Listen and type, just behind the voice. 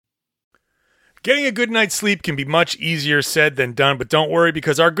Getting a good night's sleep can be much easier said than done, but don't worry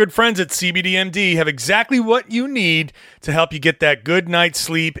because our good friends at CBDMD have exactly what you need to help you get that good night's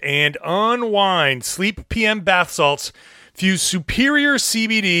sleep and unwind. Sleep PM bath salts fuse superior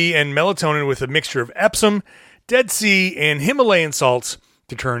CBD and melatonin with a mixture of Epsom, Dead Sea, and Himalayan salts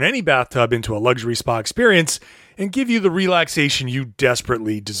to turn any bathtub into a luxury spa experience and give you the relaxation you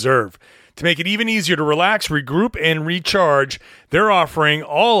desperately deserve. To make it even easier to relax, regroup, and recharge, they're offering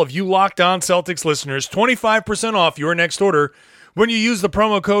all of you Locked On Celtics listeners 25% off your next order when you use the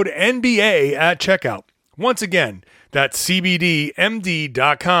promo code NBA at checkout. Once again, that's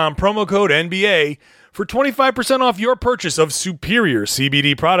CBDMD.com, promo code NBA, for 25% off your purchase of superior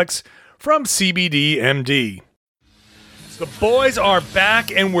CBD products from CBDMD. The boys are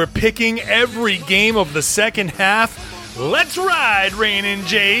back, and we're picking every game of the second half. Let's ride, Rainin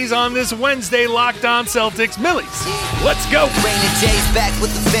J's, on this Wednesday Locked On Celtics. Millies, let's go. Rainin J's back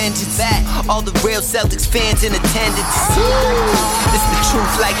with the vengeance. Back. All the real Celtics fans in attendance. This the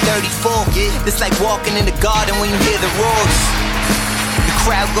truth like 34. This like walking in the garden when you hear the roars.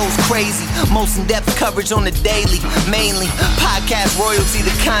 Crowd goes crazy, most in-depth coverage on the daily, mainly podcast royalty,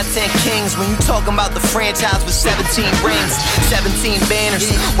 the content kings. When you talking about the franchise with 17 rings, 17 banners,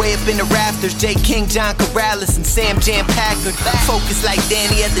 way up in the rafters, J. King, John Corrales, and Sam Jam Packard. Focus like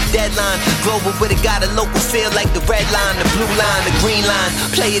Danny at the deadline, global but it got a local feel like the red line, the blue line, the green line.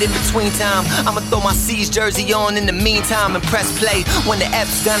 Play it in between time, I'ma throw my C's jersey on in the meantime and press play. When the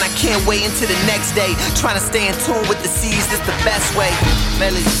F's done, I can't wait until the next day. Trying to stay in tune with the C's, that's the best way.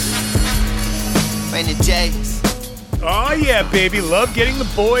 Rainin J's. Oh yeah, baby. Love getting the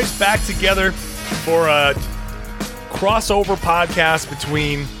boys back together for a crossover podcast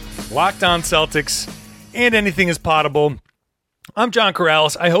between Locked On Celtics and Anything is Potable. I'm John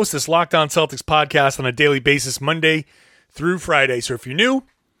Corrales. I host this Locked On Celtics podcast on a daily basis, Monday through Friday. So if you're new,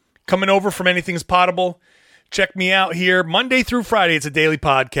 coming over from Anything is Potable, check me out here Monday through Friday. It's a daily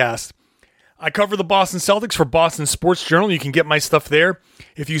podcast. I cover the Boston Celtics for Boston Sports Journal. You can get my stuff there.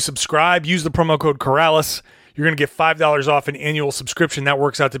 If you subscribe, use the promo code Corrales. You're going to get $5 off an annual subscription. That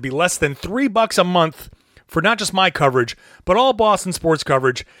works out to be less than $3 a month for not just my coverage, but all Boston sports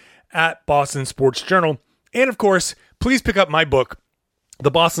coverage at Boston Sports Journal. And of course, please pick up my book,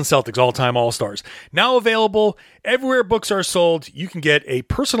 The Boston Celtics All-Time All-Stars. Now available everywhere books are sold. You can get a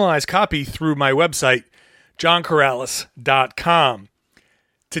personalized copy through my website, johncorrales.com.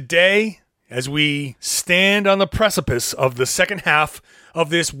 Today, as we stand on the precipice of the second half of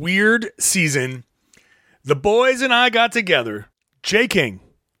this weird season, the boys and I got together, J. King,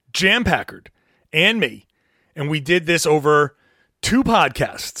 Jam Packard, and me, and we did this over 2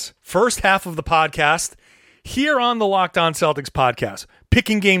 podcasts. First half of the podcast here on the Locked On Celtics podcast,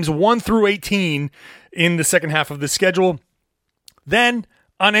 picking games 1 through 18 in the second half of the schedule. Then,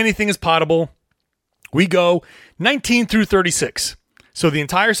 on Anything is Potable, we go 19 through 36. So the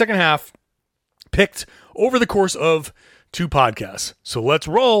entire second half picked over the course of 2 podcasts. So let's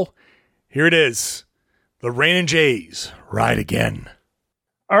roll. Here it is. The Rainin J's ride again.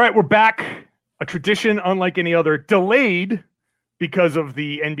 All right, we're back. A tradition unlike any other. Delayed because of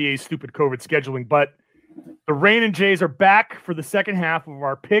the NBA's stupid COVID scheduling. But the Rainin J's are back for the second half of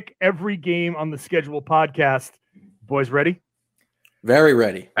our Pick Every Game on the Schedule podcast. Boys ready? Very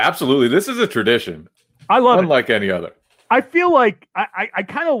ready. Absolutely. This is a tradition. I love it. Unlike any other. I feel like I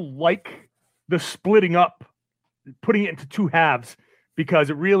kind of like the splitting up, putting it into 2 halves, because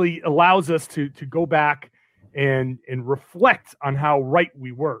it really allows us to go back and reflect on how right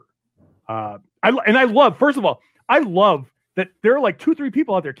we were. I love, first of all, I love that there are like 2-3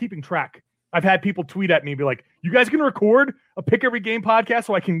 people out there keeping track. I've had people tweet at me and be like, "You guys can record a Pick Every Game podcast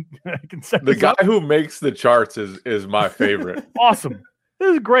so I can set the this guy up?" who makes the charts is my favorite. Awesome.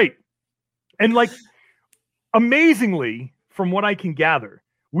 This is great. And like, amazingly, from what I can gather,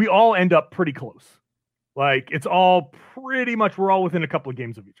 we all end up pretty close. Like, it's all pretty much, we're all within a couple of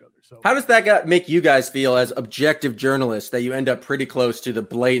games of each other. So how does that make you guys feel as objective journalists that you end up pretty close to the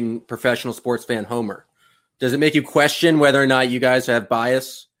blatant professional sports fan homer? Does it make you question whether or not you guys have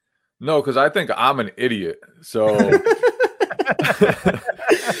bias? No, because I think I'm an idiot. So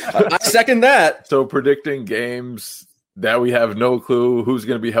I second that. So predicting games that we have no clue who's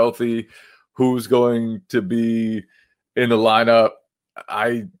going to be healthy, who's going to be in the lineup.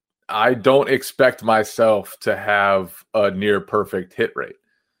 I don't expect myself to have a near perfect hit rate.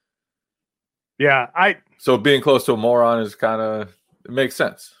 Yeah, so being close to a moron is kind of, it makes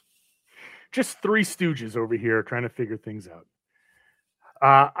sense. Just 3 stooges over here trying to figure things out.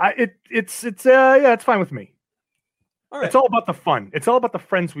 It's fine with me. All right. It's all about the fun. It's all about the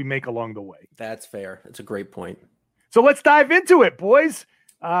friends we make along the way. That's fair. That's a great point. So let's dive into it, boys.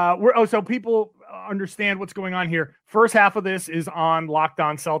 So people understand what's going on here. First half of this is on Locked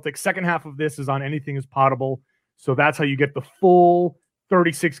On Celtics. Second half of this is on Anything is Potable. So that's how you get the full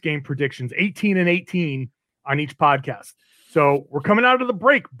 36 game predictions, 18 and 18 on each podcast. So we're coming out of the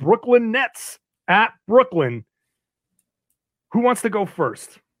break. Brooklyn Nets at Brooklyn. Who wants to go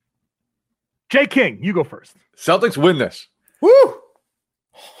first? Jay King, you go first. Celtics win this. Woo!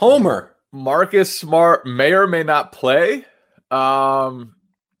 Homer. Marcus Smart may or may not play. I'm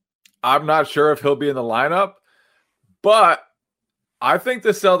not sure if he'll be in the lineup, but I think the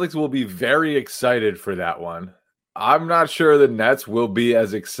Celtics will be very excited for that one. I'm not sure the Nets will be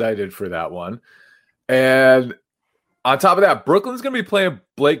as excited for that one. And on top of that, Brooklyn's going to be playing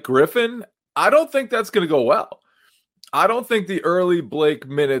Blake Griffin. I don't think that's going to go well. I don't think the early Blake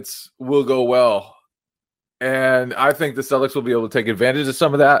minutes will go well. And I think the Celtics will be able to take advantage of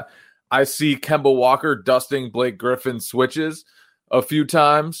some of that. I see Kemba Walker dusting Blake Griffin switches a few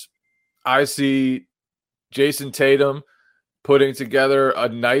times. I see Jason Tatum putting together a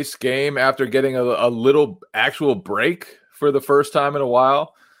nice game after getting a little actual break for the first time in a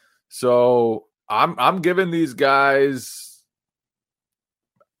while. So I'm giving these guys,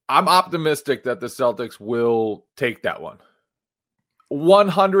 I'm optimistic that the Celtics will take that one.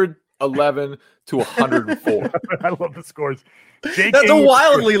 111 to 104. I love the scores. That's a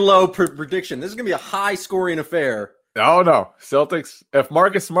wildly low prediction. This is going to be a high scoring affair. Oh, no. Celtics, if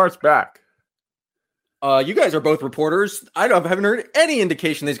Marcus Smart's back. You guys are both reporters. Haven't heard any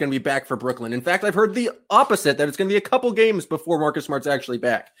indication that he's going to be back for Brooklyn. In fact, I've heard the opposite, that it's going to be a couple games before Marcus Smart's actually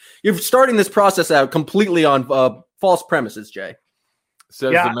back. You're starting this process out completely on false premises, Jay.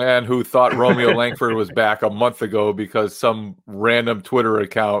 Says the man who thought Romeo Langford was back a month ago because some random Twitter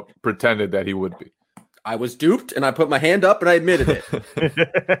account pretended that he would be. I was duped, and I put my hand up, and I admitted it.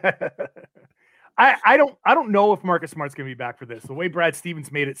 I don't know if Marcus Smart's going to be back for this. The way Brad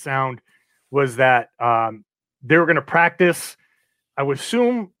Stevens made it sound was that they were going to practice. I would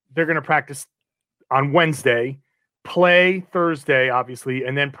assume they're going to practice on Wednesday, play Thursday, obviously,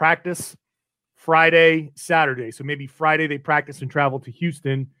 and then practice Friday, Saturday. So maybe Friday they practice and travel to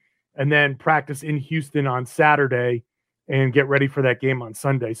Houston, and then practice in Houston on Saturday and get ready for that game on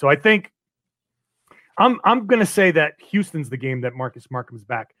Sunday. So I think I'm going to say that Houston's the game that Marcus Smart comes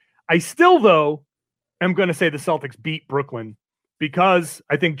back. I still, though, am going to say the Celtics beat Brooklyn, because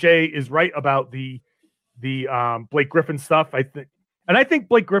I think Jay is right about the Blake Griffin stuff. I think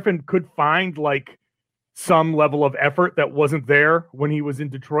Blake Griffin could find like some level of effort that wasn't there when he was in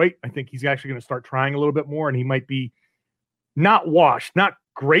Detroit. I think he's actually going to start trying a little bit more, and he might be not washed, not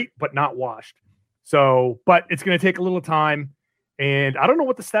great, but not washed. So, but it's going to take a little time, and I don't know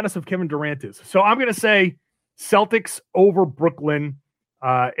what the status of Kevin Durant is. So I'm going to say Celtics over Brooklyn,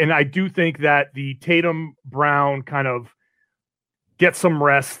 and I do think that the Tatum Brown kind of get some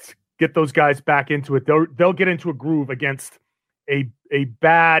rest, get those guys back into it. They'll get into a groove against a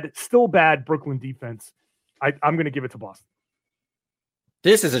still bad Brooklyn defense. I'm going to give it to Boston.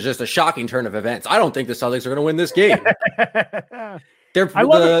 This is just a shocking turn of events. I don't think the Celtics are going to win this game. I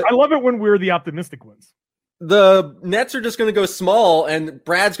love it when we're the optimistic ones. The Nets are just going to go small, and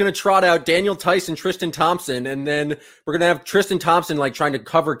Brad's going to trot out Daniel Tice and Tristan Thompson, and then we're going to have Tristan Thompson like trying to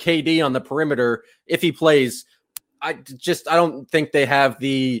cover KD on the perimeter if he plays. I don't think they have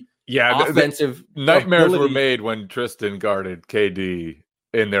the offensive the nightmares ability. were made when Tristan guarded KD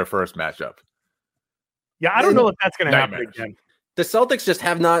in their first matchup. Yeah, I don't know if that's going to happen again. The Celtics just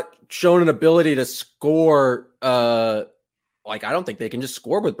have not shown an ability to score. I don't think they can just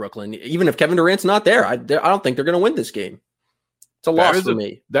score with Brooklyn, even if Kevin Durant's not there. I don't think they're going to win this game. It's a loss for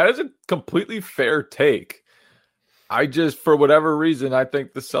me. That is a completely fair take. For whatever reason, I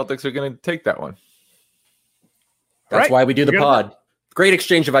think the Celtics are going to take that one. That's why we do the pod. Great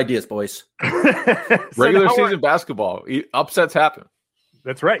exchange of ideas, boys. Regular season basketball. Upsets happen.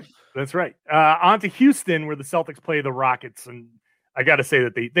 That's right. On to Houston, where the Celtics play the Rockets. And I got to say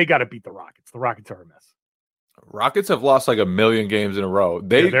that they got to beat the Rockets. The Rockets are a mess. Rockets have lost like 1 million games in a row.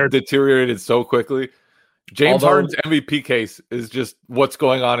 They deteriorated so quickly. James Harden's MVP case is just what's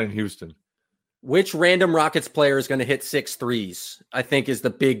going on in Houston. Which random Rockets player is going to hit 6 threes, I think, is the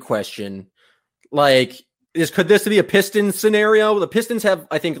big question. Could this be a Pistons scenario? The Pistons have,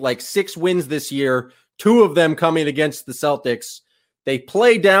 I think, 6 wins this year, 2 of them coming against the Celtics. They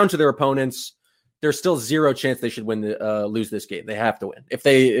play down to their opponents. There's still zero chance they should lose this game. They have to win. If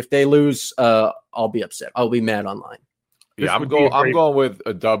they lose, I'll be upset. I'll be mad online. Yeah, I'm going with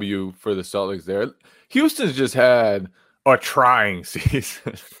a W for the Celtics there. Houston's just had a trying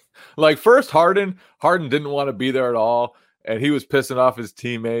season. First Harden didn't want to be there at all, and he was pissing off his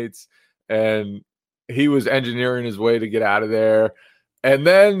teammates, and he was engineering his way to get out of there. And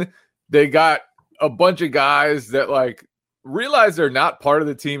then they got a bunch of guys that like realize they're not part of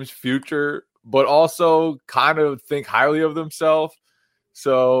the team's future, but also kind of think highly of themselves.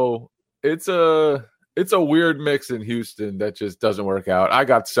 So it's a weird mix in Houston that just doesn't work out. I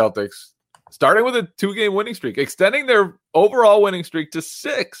got Celtics starting with a 2-game winning streak, extending their overall winning streak to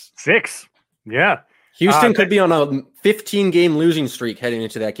 6. 6. Yeah. Houston could be on a 15-game losing streak heading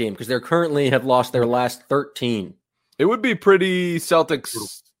into that game because they currently have lost their last 13. It would be pretty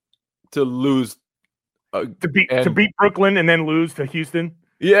Celtics to lose. To beat Brooklyn and then lose to Houston.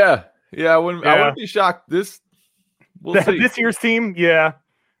 Yeah. I wouldn't be shocked. We'll see. This year's team, yeah,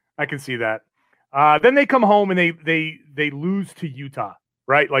 I can see that. Then they come home and they lose to Utah,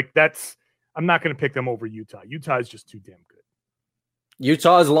 right? Like I'm not going to pick them over Utah. Utah is just too damn good.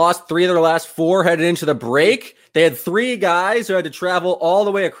 Utah has lost 3 of their last 4 headed into the break. They had 3 guys who had to travel all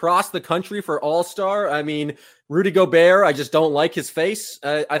the way across the country for All-Star. I mean, Rudy Gobert, I just don't like his face.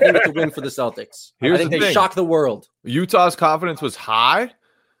 I think it's a win for the Celtics. I think they shocked the world. Utah's confidence was high,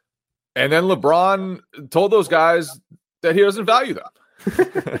 and then LeBron told those guys that he doesn't value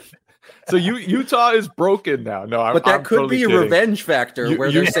them. So Utah is broken now. But that could be a revenge factor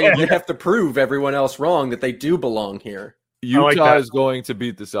where they're saying you have to prove everyone else wrong that they do belong here. Utah is going to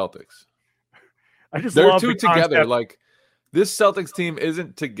beat the Celtics. They're too together. Like this Celtics team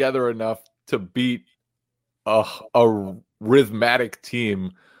isn't together enough to beat a rhythmatic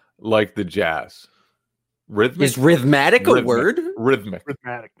team like the Jazz. Rhythmic? Is rhythmatic a word? Rhythmic.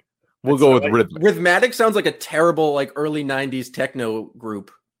 We'll That's go with rhythmic. Rhythmatic sounds like a terrible like early 90s techno group.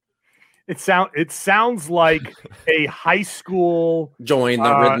 It sounds like a high school join the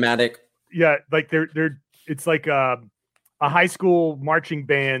rhythmatic. Yeah, like it's like a high school marching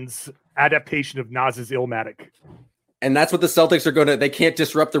band's adaptation of Nas's Illmatic. And that's what the Celtics are they can't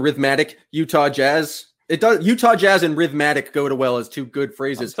disrupt the rhythmatic Utah Jazz. It does. Utah Jazz and rhythmatic go to well as 2 good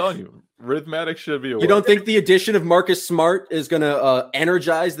phrases. I'm telling you, rhythmatic should be a word. You don't think the addition of Marcus Smart is going to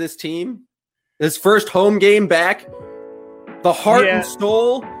energize this team? His first home game back, the heart and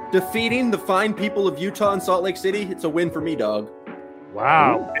soul, defeating the fine people of Utah and Salt Lake City. It's a win for me, dog.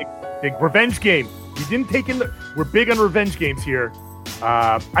 Wow. Big revenge game. We didn't take we're big on revenge games here.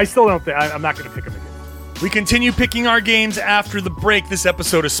 I still don't think I'm not going to pick them again. We continue picking our games after the break. This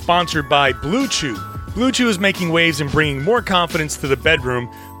episode is sponsored by Blue Chew. Blue Chew is making waves and bringing more confidence to the bedroom.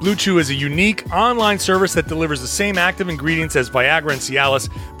 Blue Chew is a unique online service that delivers the same active ingredients as Viagra and Cialis,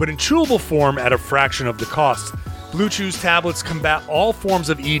 but in chewable form at a fraction of the cost. Blue Chew's tablets combat all forms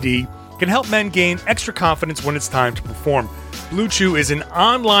of ED, can help men gain extra confidence when it's time to perform. Blue Chew is an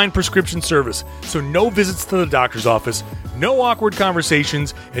online prescription service, so no visits to the doctor's office, no awkward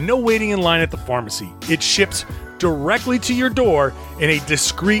conversations, and no waiting in line at the pharmacy. It ships directly to your door in a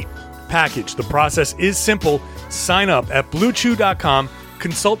discreet package. The process is simple. Sign up at bluechew.com,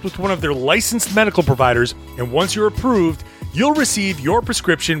 consult with one of their licensed medical providers, and once you're approved, you'll receive your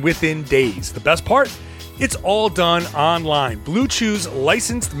prescription within days. The best part? It's all done online. Blue Chew's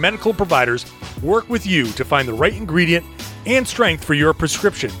licensed medical providers work with you to find the right ingredient and strength for your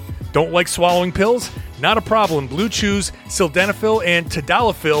prescription. Don't like swallowing pills? Not a problem. Blue Chew's sildenafil and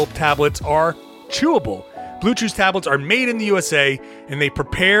tadalafil tablets are chewable. Blue Chew's tablets are made in the USA, and they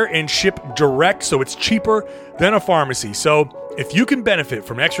prepare and ship direct, so it's cheaper than a pharmacy. So if you can benefit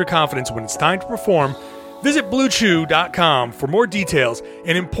from extra confidence when it's time to perform, visit BlueChew.com for more details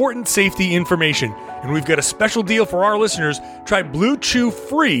and important safety information. And we've got a special deal for our listeners. Try Blue Chew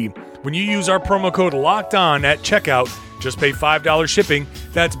free when you use our promo code LOCKEDON at checkout. Just pay $5 shipping.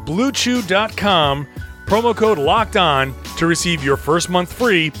 That's BlueChew.com. Promo code LOCKEDON to receive your first month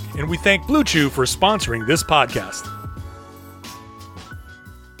free. And we thank Blue Chew for sponsoring this podcast.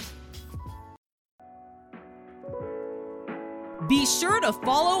 Be sure to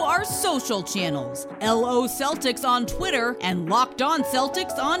follow our social channels, LO Celtics on Twitter and Locked On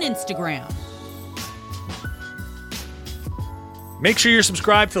Celtics on Instagram. Make sure you're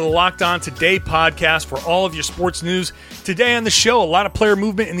subscribed to the Locked On Today podcast for all of your sports news. Today on the show, a lot of player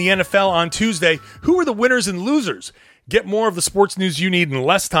movement in the NFL on Tuesday. Who are the winners and losers? Get more of the sports news you need in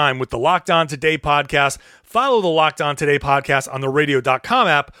less time with the Locked On Today podcast. Follow the Locked On Today podcast on the radio.com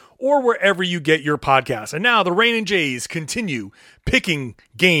app or wherever you get your podcasts. And now the Rainin J's continue picking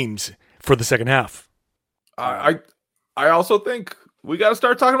games for the second half. I also think we got to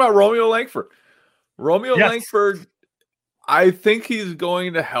start talking about Romeo Langford. Langford, I think he's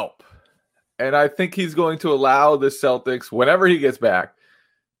going to help. And I think he's going to allow the Celtics, whenever he gets back,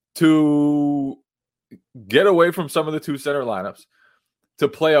 to get away from some of the 2 center lineups, to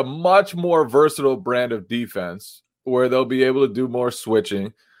play a much more versatile brand of defense where they'll be able to do more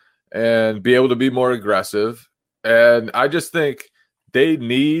switching and be able to be more aggressive. And I just think they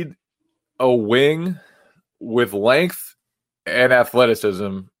need a wing with length and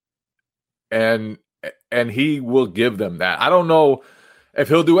athleticism, and he will give them that. I don't know if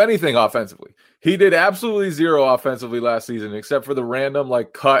he'll do anything offensively. He did absolutely zero offensively last season, except for the random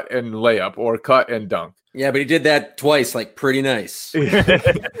like cut and layup or cut and dunk. Yeah, but he did that twice, like pretty nice.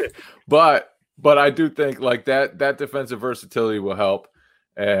 But I do think like that defensive versatility will help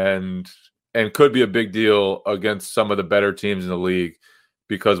and could be a big deal against some of the better teams in the league,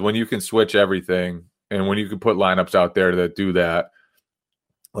 because when you can switch everything and when you can put lineups out there that do that,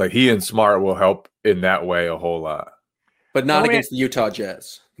 like he and Smart will help in that way a whole lot. But not against the Utah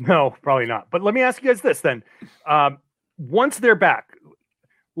Jazz. No, probably not. But let me ask you guys this then. Once they're back,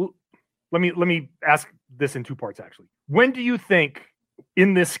 let me ask this in two parts, actually. When do you think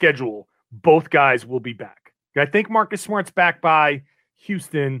in this schedule both guys will be back? I think Marcus Smart's back by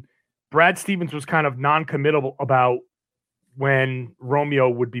Houston. Brad Stevens was kind of non-committable about when Romeo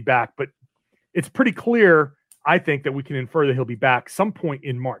would be back, but it's pretty clear, I think, that we can infer that he'll be back some point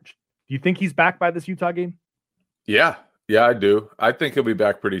in March. Do you think he's back by this Utah game? Yeah, I do. I think he'll be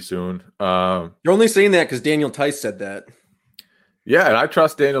back pretty soon. You're only saying that because Daniel Tice said that. Yeah, and I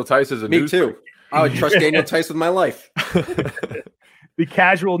trust Daniel Tice as a Me too. I would trust Daniel Tice with my life. The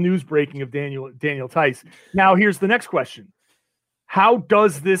casual news breaking of Daniel Tice. Now, here's the next question. How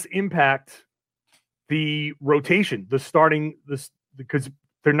does this impact the rotation, because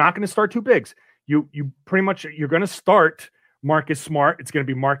they're not going to start two bigs. You pretty much, you're going to start Marcus Smart. It's going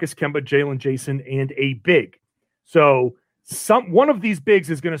to be Marcus Kemba, Jalen Jason, and a big. So one of these bigs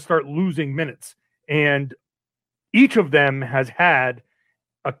is going to start losing minutes, and each of them has had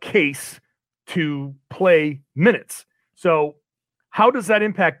a case to play minutes. So how does that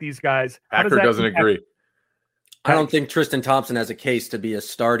impact these guys? Acker doesn't agree. I don't think Tristan Thompson has a case to be a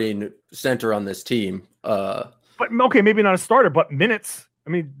starting center on this team. But okay, maybe not a starter, but minutes.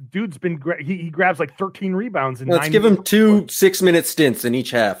 I mean, dude's been great. He grabs like 13 rebounds in Let's give him 2 6-minute stints in each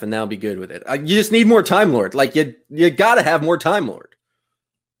half, and that'll be good with it. You just need more Time Lord. Like you got to have more Time Lord.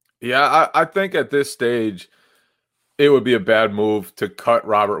 Yeah, I think at this stage it would be a bad move to cut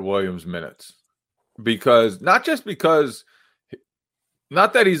Robert Williams minutes, because not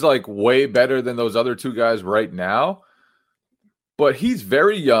that he's like way better than those other two guys right now, but he's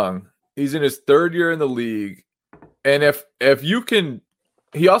very young. He's in his third year in the league. And if you can,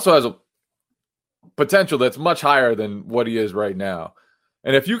 he also has a potential that's much higher than what he is right now.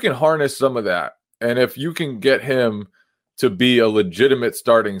 And if you can harness some of that, and if you can get him to be a legitimate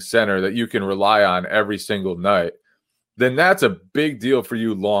starting center that you can rely on every single night, then that's a big deal for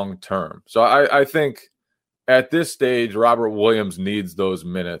you long term. So I think at this stage, Robert Williams needs those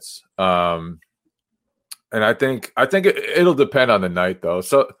minutes. And I think it'll depend on the night, though.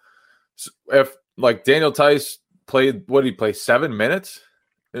 So if like Daniel Tice played, what did he play, 7 minutes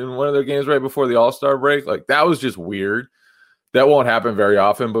in one of their games right before the All-Star break? Like, that was just weird. That won't happen very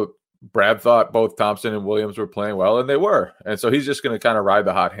often, but Brad thought both Thompson and Williams were playing well, and they were. And so he's just going to kind of ride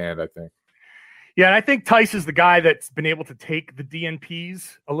the hot hand, I think. Yeah, and I think Tice is the guy that's been able to take the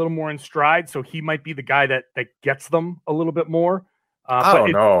DNPs a little more in stride, so he might be the guy that gets them a little bit more. I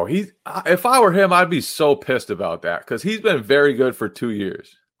don't know. If I were him, I'd be so pissed about that, because he's been very good for 2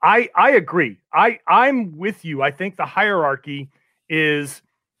 years. I agree. I'm with you. I think the hierarchy is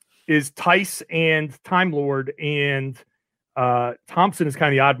Tice and Time Lord, and Thompson is kind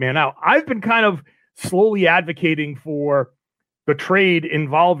of the odd man out. I've been kind of slowly advocating for the trade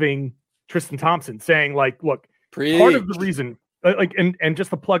involving Tristan Thompson, saying like, look, part of the reason, like, and just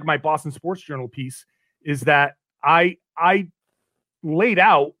to plug my Boston Sports Journal piece, is that I laid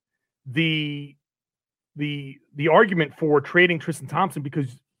out the argument for trading Tristan Thompson,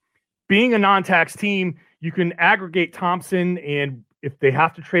 because being a non-tax team, you can aggregate Thompson, and if they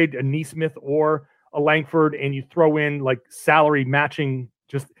have to trade a Nesmith or a Langford, and you throw in like salary matching,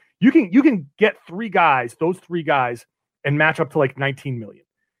 just you can get those three guys, and match up to like 19 million.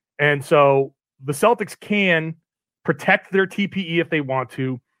 And so the Celtics can protect their TPE if they want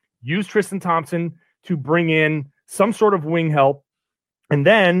to, use Tristan Thompson to bring in some sort of wing help, and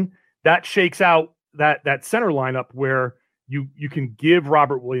then that shakes out that center lineup where you can give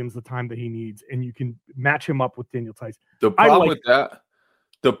Robert Williams the time that he needs, and you can match him up with Daniel Tice. The problem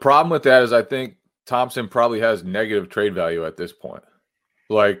with that is I think Thompson probably has negative trade value at this point.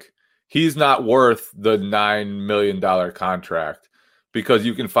 Like, he's not worth the $9 million contract, because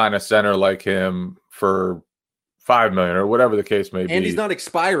you can find a center like him for $5 million or whatever the case may be. And he's not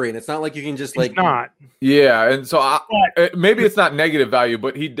expiring. It's not like you can just he's not. Yeah, and so maybe it's not negative value,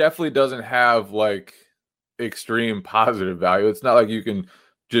 but he definitely doesn't have like extreme positive value. It's not like you can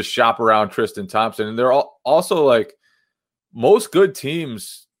just shop around Tristan Thompson. And they're also like, most good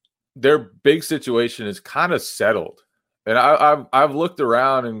teams, their big situation is kind of settled. And I've looked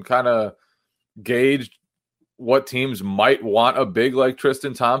around and kind of gauged what teams might want a big like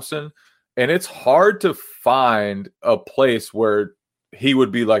Tristan Thompson. And it's hard to find a place where he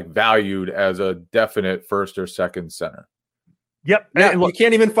would be like valued as a definite first or second center. Yep. Yeah, you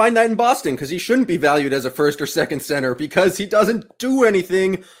can't even find that in Boston because he shouldn't be valued as a first or second center because he doesn't do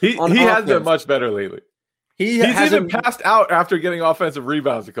anything. He has been much better lately. He's even passed out after getting offensive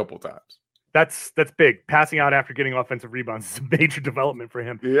rebounds a couple times. That's big. Passing out after getting offensive rebounds is a major development for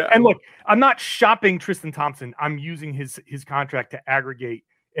him. Yeah. And look, I'm not shopping Tristan Thompson. I'm using his contract to aggregate.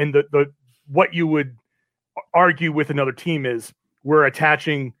 And the what you would argue with another team is we're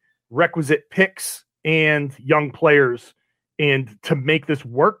attaching requisite picks and young players. And to make this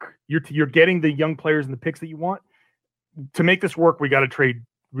work, you're getting the young players and the picks that you want. To make this work, we got to trade.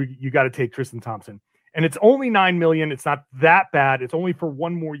 You got to take Tristan Thompson. And it's only $9 million. It's not that bad. It's only for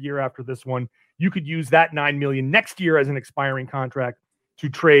one more year after this one. You could use that $9 million next year as an expiring contract to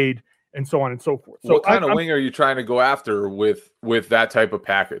trade and so on and so forth. So what kind of wing are you trying to go after with that type of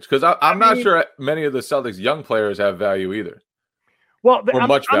package? Because I'm not sure many of the Celtics young players have value either. Well,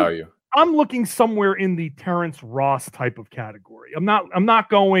 much value. I'm looking somewhere in the Terrence Ross type of category. I'm not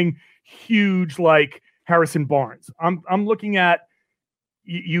going huge like Harrison Barnes. I'm looking at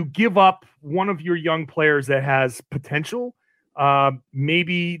you give up one of your young players that has potential.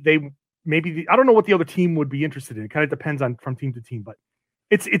 Maybe I don't know what the other team would be interested in. It kind of depends on from team to team, but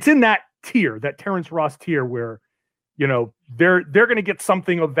it's in that tier, that Terrence Ross tier where, they're going to get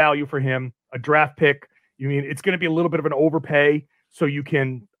something of value for him, a draft pick. It's going to be a little bit of an overpay so you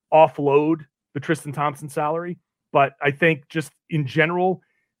can offload the Tristan Thompson salary. But I think just in general,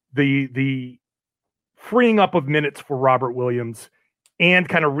 the freeing up of minutes for Robert Williams and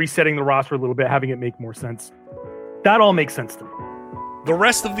kind of resetting the roster a little bit, having it make more sense. That all makes sense to me. The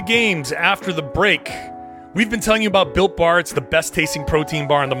rest of the games after the break. We've been telling you about Built Bar. It's the best tasting protein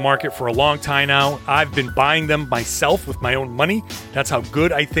bar on the market for a long time now. I've been buying them myself with my own money. That's how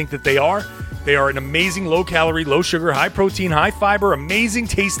good I think that they are. They are an amazing low-calorie, low-sugar, high-protein, high-fiber, amazing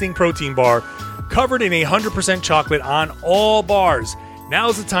tasting protein bar covered in 100% chocolate on all bars.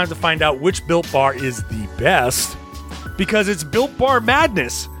 Now's the time to find out which Built Bar is the best, because it's Built Bar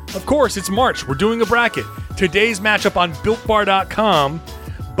Madness. Of course, it's March. We're doing a bracket. Today's matchup on BuiltBar.com,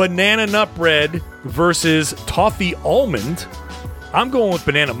 banana nut bread versus toffee almond. I'm going with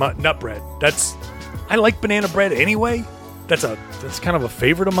banana nut bread. I like banana bread anyway. That's kind of a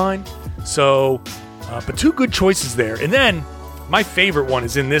favorite of mine. So, but two good choices there. And then my favorite one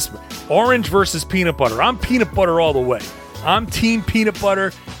is in this one. Orange versus peanut butter. I'm peanut butter all the way. I'm team peanut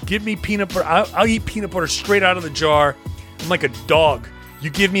butter. Give me peanut butter. I'll eat peanut butter straight out of the jar. I'm like a dog. You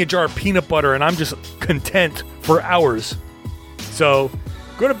give me a jar of peanut butter and I'm just content for hours. So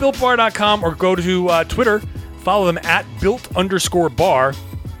go to BuiltBar.com or go to Twitter. Follow them at @Built_bar.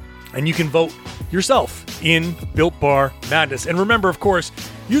 And you can vote yourself in Built Bar Madness. And remember, of course,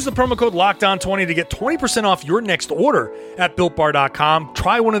 use the promo code LOCKEDON20 to get 20% off your next order at BuiltBar.com.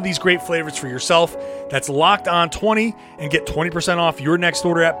 Try one of these great flavors for yourself. That's LOCKEDON20 and get 20% off your next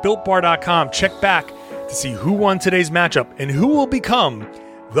order at BuiltBar.com. Check back to see who won today's matchup and who will become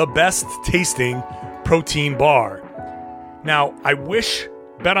the best tasting protein bar. Now, I wish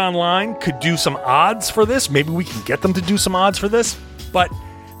BetOnline could do some odds for this. Maybe we can get them to do some odds for this, but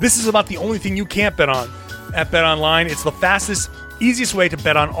this is about the only thing you can't bet on at BetOnline. It's the fastest, easiest way to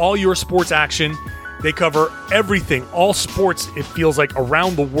bet on all your sports action. They cover everything, all sports, it feels like,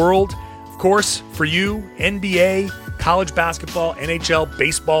 around the world. Of course, for you, NBA, college basketball, NHL,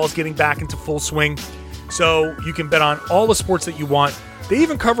 baseball is getting back into full swing. So you can bet on all the sports that you want. They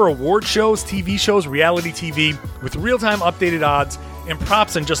even cover award shows, TV shows, reality TV with real-time updated odds and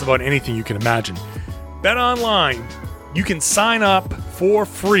props on just about anything you can imagine. BetOnline, you can sign up for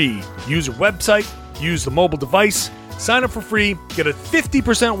free. Use your website, use the mobile device, sign up for free, get a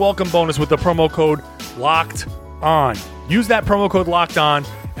 50% welcome bonus with the promo code LOCKEDON. Use that promo code LOCKEDON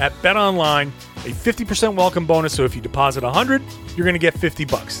at BetOnline, a 50% welcome bonus. So if you deposit $100, you're going to get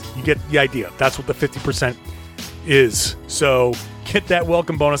 $50. You get the idea. That's what the 50% is. So get that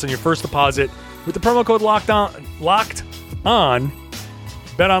welcome bonus on your first deposit with the promo code LOCKED ON.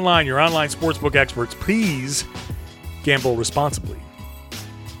 BetOnline, your online sportsbook experts. Please gamble responsibly.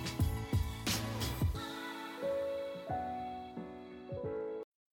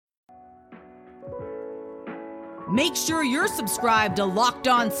 Make sure you're subscribed to Locked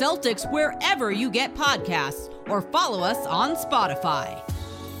On Celtics wherever you get podcasts or follow us on Spotify.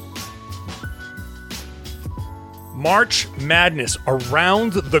 March Madness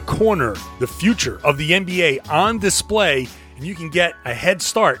around the corner. The future of the NBA on display and you can get a head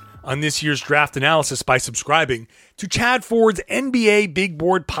start on this year's draft analysis by subscribing to Chad Ford's NBA Big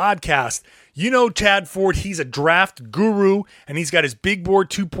Board podcast. You know Chad Ford, he's a draft guru, and he's got his Big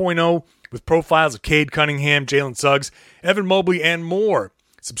Board 2.0 with profiles of Cade Cunningham, Jalen Suggs, Evan Mobley, and more.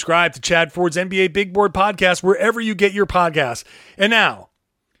 Subscribe to Chad Ford's NBA Big Board podcast wherever you get your podcasts. And now,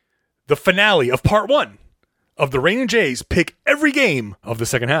 the finale of part 1 of the Rainin J's pick every game of the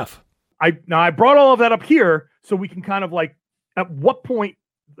second half. I brought all of that up here so we can kind of like, at what point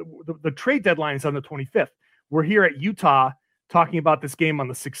the trade deadline is on the 25th. We're here at Utah talking about this game on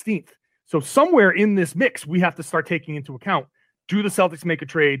the 16th. So somewhere in this mix, we have to start taking into account, do the Celtics make a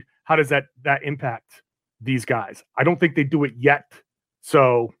trade? How does that impact these guys? I don't think they do it yet.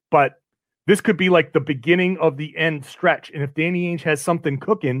 So, but this could be like the beginning of the end stretch. And if Danny Ainge has something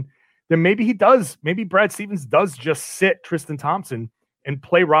cooking, then maybe he does. Maybe Brad Stevens does just sit Tristan Thompson and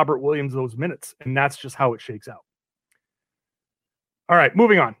play Robert Williams those minutes. And that's just how it shakes out. All right,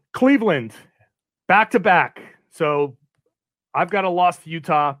 moving on. Cleveland, back-to-back. So I've got a loss to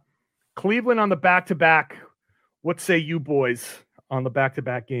Utah. Cleveland on the back-to-back. What say you boys on the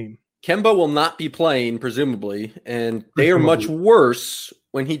back-to-back game? Kemba will not be playing, presumably, and they are much worse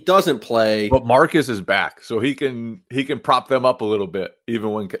when he doesn't play. But Marcus is back, so he can prop them up a little bit,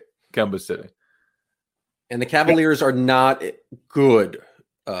 even when Kemba's sitting. And the Cavaliers are not good,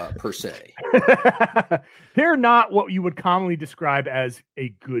 per se. They're not what you would commonly describe as a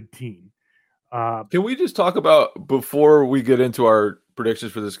good team. Can we just talk about, before we get into our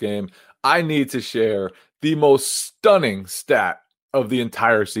predictions for this game, I need to share the most stunning stat of the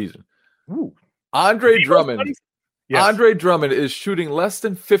entire season. Ooh. Andre Drummond. Yes. Andre Drummond is shooting less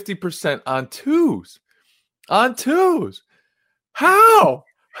than 50% on twos. On twos. How?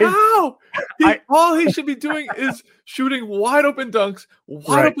 How? All he should be doing is shooting wide open dunks,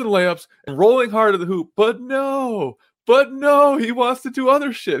 wide open layups, and rolling hard at the hoop. But no, he wants to do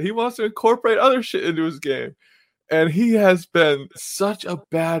other shit. He wants to incorporate other shit into his game. And he has been such a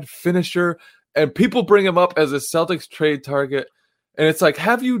bad finisher. And people bring him up as a Celtics trade target. And it's like,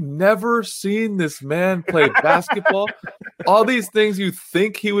 have you never seen this man play basketball? All these things you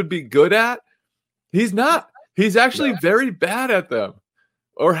think he would be good at, he's not. He's actually very bad at them,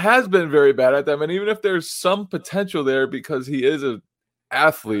 or has been very bad at them. And even if there's some potential there because he is an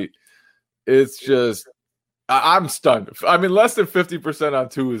athlete, it's just, I'm stunned. I mean, less than 50% on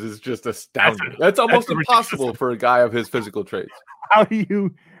twos is just astounding. That's almost impossible for a guy of his physical traits. How do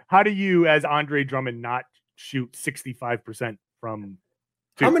you, as Andre Drummond, not shoot 65% from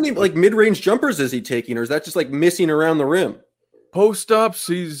two? How many like mid-range jumpers is he taking, or is that just like missing around the rim? Post ups,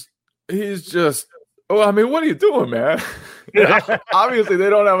 he's just, oh, I mean, what are you doing, man? Obviously, they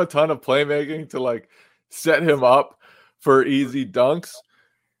don't have a ton of playmaking to like set him up for easy dunks.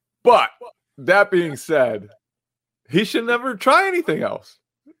 But that being said, he should never try anything else.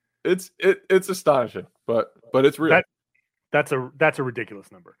 It's astonishing, but it's real. That's a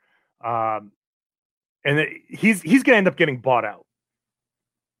ridiculous number. And he's going to end up getting bought out.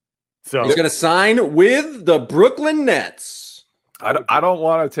 So he's going to sign with the Brooklyn Nets. I don't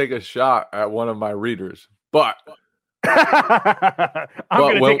want to take a shot at one of my readers, but I'm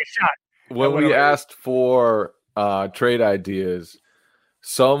going to take a shot. When we asked for trade ideas,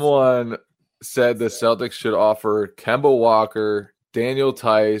 someone said the Celtics should offer Kemba Walker, Daniel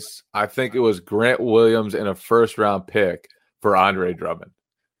Tice, I think it was Grant Williams, and a first-round pick for Andre Drummond.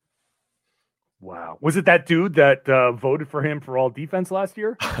 Wow. Was it that dude that voted for him for all defense last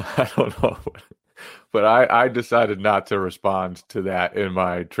year? I don't know. But I decided not to respond to that in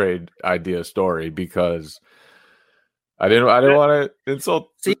my trade idea story because I didn't want to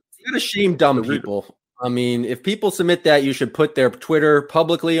insult. See, you got to shame dumb people. I mean, if people submit that, you should put their Twitter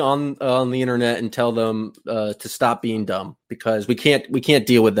publicly on the internet and tell them to stop being dumb, because we can't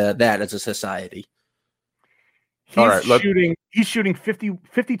deal with that as a society. He's shooting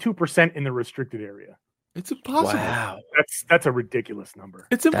 52% in the restricted area. It's impossible. Wow. That's a ridiculous number.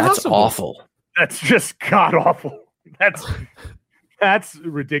 It's impossible. That's awful. That's just god awful. That's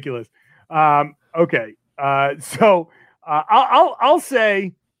ridiculous. Okay. So I'll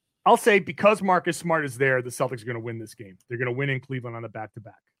say because Marcus Smart is there, the Celtics are going to win this game. They're going to win in Cleveland on the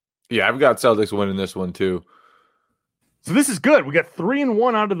back-to-back. Yeah, I've got Celtics winning this one too. So this is good. We got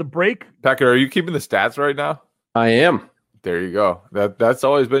 3-1 out of the break. Packer, are you keeping the stats right now? I am. There you go. That's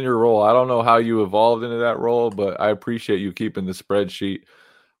always been your role. I don't know how you evolved into that role, but I appreciate you keeping the spreadsheet.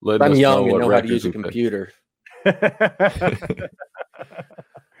 I'm young and know how to use a computer.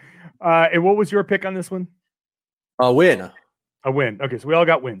 And what was your pick on this one? A win. A win. Okay, so we all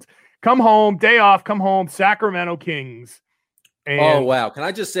got wins. Come home, day off, come home. Sacramento Kings Oh, wow. Can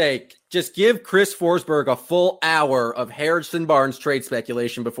I just say, just give Chris Forsberg a full hour of Harrison Barnes trade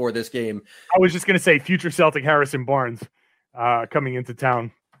speculation before this game. I was just going to say future Celtic Harrison Barnes coming into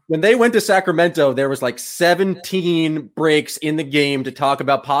town. When they went to Sacramento, there was like 17 breaks in the game to talk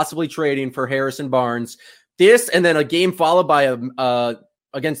about possibly trading for Harrison Barnes. This, and then a game followed by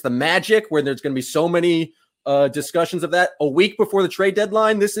against the Magic, where there's going to be so many discussions of that a week before the trade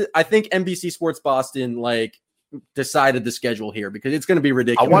deadline. This is, I think, NBC Sports Boston decided the schedule here because it's going to be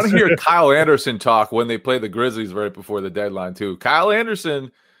ridiculous. I want to hear Kyle Anderson talk when they play the Grizzlies right before the deadline too. Kyle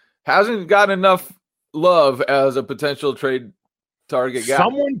Anderson hasn't gotten enough love as a potential trade target guy.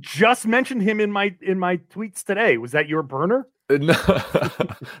 Someone just mentioned him in my tweets today. Was that your burner?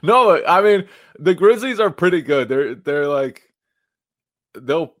 No, I mean the Grizzlies are pretty good. They're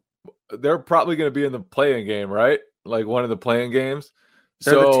probably going to be in the play-in game, right? Like one of the play-in games.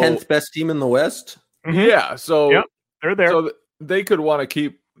 They're the 10th best team in the West. Mm-hmm. Yeah, so yep, they're there. So they could want to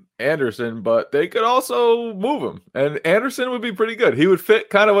keep Anderson, but they could also move him. And Anderson would be pretty good. He would fit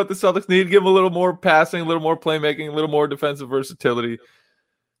kind of what the Celtics need. Give him a little more passing, a little more playmaking, a little more defensive versatility.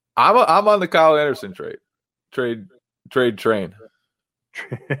 I'm on the Kyle Anderson trade train.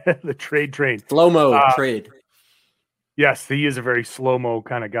 The trade train. Slow-mo trade. Yes, he is a very slow-mo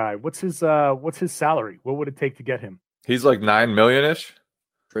kind of guy. What's his salary? What would it take to get him? He's like $9 million-ish.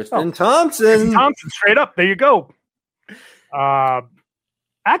 Tristan Thompson, straight up. There you go.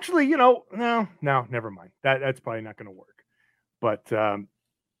 Actually, no, never mind. That's probably not going to work. But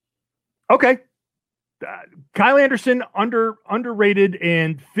okay, Kyle Anderson underrated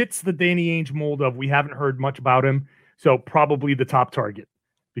and fits the Danny Ainge mold of we haven't heard much about him, so probably the top target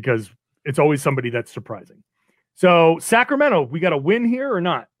because it's always somebody that's surprising. So Sacramento, we got a win here or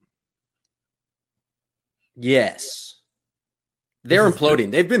not? Yes. They're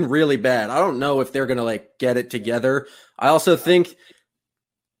imploding. They've been really bad. I don't know if they're going to get it together. I also think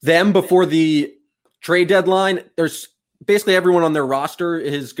them before the trade deadline, there's basically everyone on their roster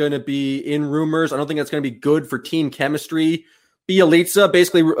is going to be in rumors. I don't think that's going to be good for team chemistry. Bielitsa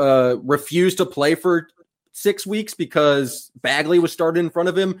basically refused to play for 6 weeks because Bagley was started in front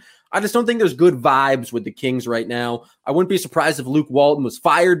of him. I just don't think there's good vibes with the Kings right now. I wouldn't be surprised if Luke Walton was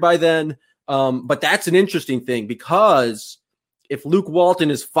fired by then. But that's an interesting thing because if Luke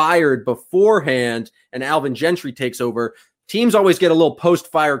Walton is fired beforehand and Alvin Gentry takes over, teams always get a little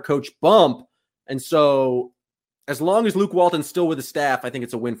post-fire coach bump. And so as long as Luke Walton's still with the staff, I think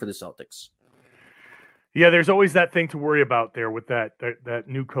it's a win for the Celtics. Yeah, there's always that thing to worry about there with that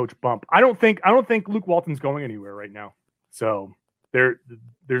new coach bump. I don't think Luke Walton's going anywhere right now. So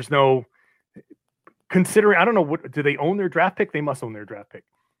there's no considering. I don't know do they own their draft pick? They must own their draft pick.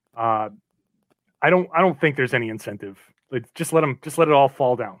 I don't think there's any incentive. Just let it all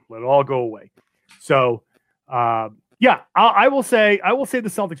fall down. Let it all go away. So, yeah, I will say the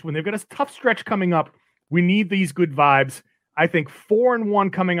Celtics win. They've got a tough stretch coming up. We need these good vibes. I think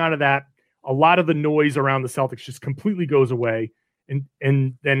 4-1 coming out of that. A lot of the noise around the Celtics just completely goes away, and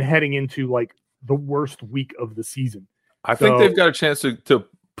then heading into the worst week of the season. I think they've got a chance to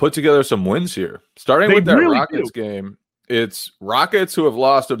put together some wins here. Starting with that really Rockets game, it's Rockets who have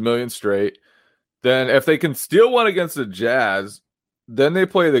lost 1 million straight. Then if they can steal one against the Jazz, then they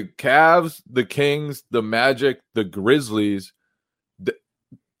play the Cavs, the Kings, the Magic, the Grizzlies.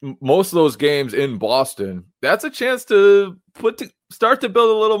 Most of those games in Boston. That's a chance to start to build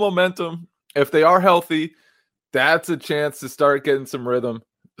a little momentum. If they are healthy, that's a chance to start getting some rhythm.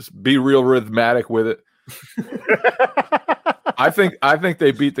 Just be real rhythmic with it. I think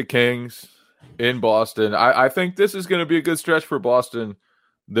they beat the Kings in Boston. I think this is going to be a good stretch for Boston.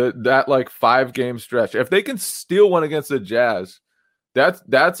 That 5-game stretch. If they can steal one against the Jazz,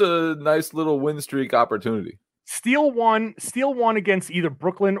 that's a nice little win streak opportunity. Steal one against either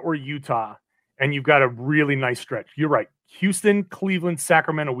Brooklyn or Utah, and you've got a really nice stretch. You're right. Houston, Cleveland,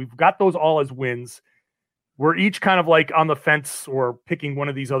 Sacramento. We've got those all as wins. We're each kind of on the fence or picking one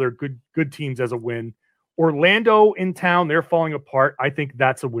of these other good teams as a win. Orlando in town, they're falling apart. I think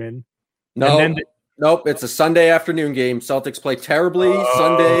that's a win. No. Nope, it's a Sunday afternoon game. Celtics play terribly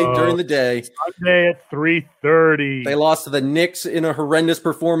Sunday during the day. Sunday at 3:30. They lost to the Knicks in a horrendous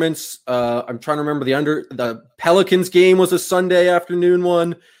performance. I'm trying to remember the Pelicans game was a Sunday afternoon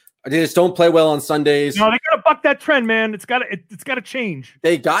one. They just don't play well on Sundays. No, they gotta buck that trend, man. It's gotta change.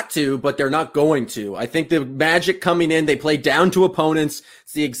 They got to, but they're not going to. I think the Magic coming in, they play down to opponents.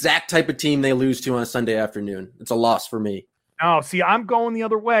 It's the exact type of team they lose to on a Sunday afternoon. It's a loss for me. Oh, see, I'm going the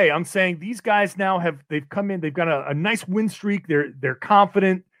other way. I'm saying these guys now they've come in, they've got a nice win streak. They're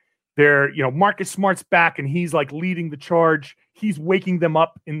confident. They're, Marcus Smart's back and he's leading the charge. He's waking them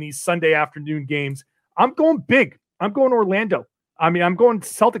up in these Sunday afternoon games. I'm going big. I'm going Orlando. I mean, I'm going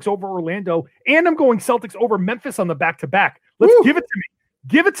Celtics over Orlando, and I'm going Celtics over Memphis on the back-to-back. Let's give it to me.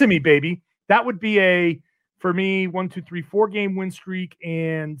 Give it to me, baby. That would be for me, 1, 2, 3, 4 game win streak.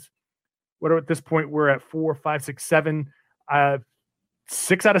 And what at this point, we're at 4, 5, 6, 7,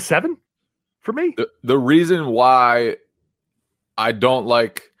 6 out of 7 for me. The reason why I don't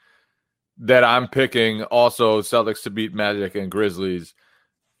like that I'm picking also Celtics to beat Magic and Grizzlies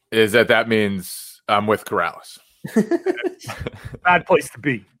is that means I'm with Corrales. Bad place to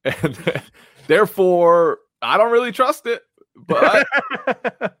be. And therefore, I don't really trust it. But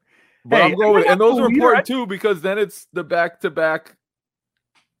I'm going with, and those are important too, because then it's the back-to-back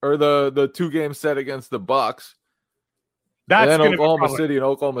or the 2-game set against the Bucks. That's and then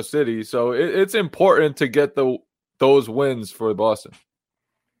Oklahoma City. So it's important to get those wins for Boston.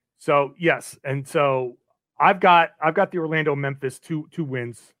 So yes, and so I've got the Orlando Memphis two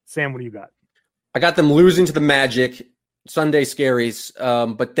wins. Sam, what do you got? I got them losing to the Magic, Sunday scaries.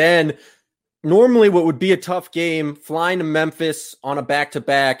 But then normally what would be a tough game, flying to Memphis on a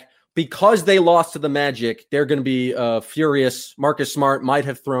back-to-back, because they lost to the Magic, they're going to be furious. Marcus Smart might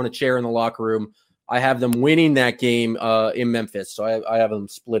have thrown a chair in the locker room. I have them winning that game in Memphis. So I have them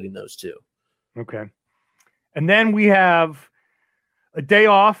splitting those two. Okay. And then we have a day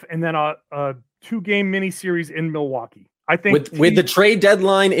off and then a 2-game mini series in Milwaukee. I think with the trade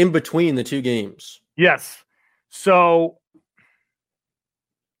deadline in between the 2 games. Yes. So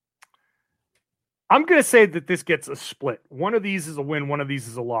I'm going to say that this gets a split. One of these is a win. One of these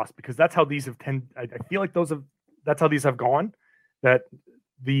is a loss, because that's how these I feel like that's how these have gone, that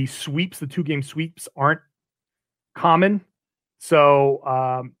the 2-game sweeps aren't common. So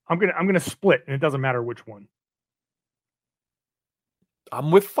I'm going to split, and it doesn't matter which one.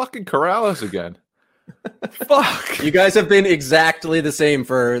 I'm with fucking Corrales again. Fuck. You guys have been exactly the same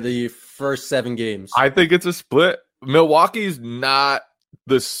for the first 7 games. I think it's a split. Milwaukee's not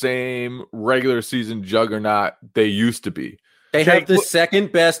the same regular season juggernaut they used to be. They have the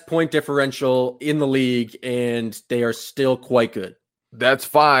second best point differential in the league, and they are still quite good. That's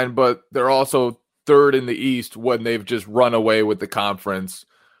fine, but they're also 3rd in the East when they've just run away with the conference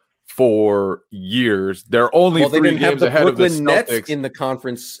for years. They're only 3 games ahead of the Celtics. Nets in the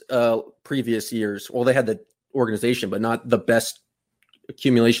conference previous years. Well, they had the organization, but not the best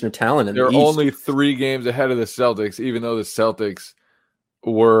accumulation of talent in the East. They're only 3 games ahead of the Celtics, even though the Celtics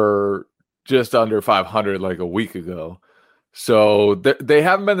were just under 500 like a week ago. So they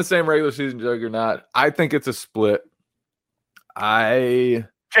haven't been the same regular season juggernaut. I think it's a split. Jay,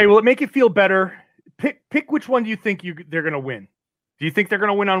 will it make you feel better? Pick which one do you think they're going to win? Do you think they're going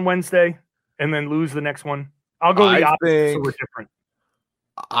to win on Wednesday and then lose the next one? I'll go the opposite, so we're different.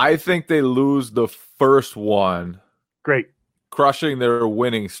 I think they lose the first one. Great. Crushing their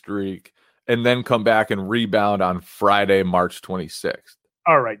winning streak, and then come back and rebound on Friday, March 26th.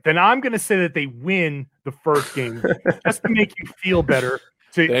 All right. Then I'm going to say that they win the first game just to make you feel better,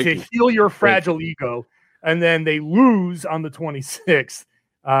 to heal your fragile ego. And then they lose on the 26th,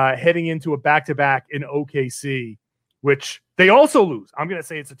 heading into a back-to-back in OKC, which they also lose. I'm going to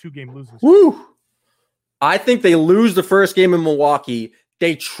say it's a 2-game losing streak. Woo! I think they lose the first game in Milwaukee.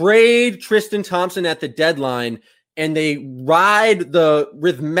 They trade Tristan Thompson at the deadline, and they ride the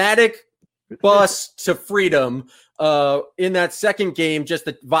rhythmic bus to freedom in that second game. Just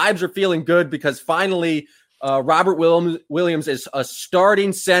the vibes are feeling good because finally Robert Williams is a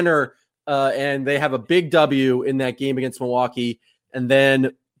starting center, and they have a big W in that game against Milwaukee. And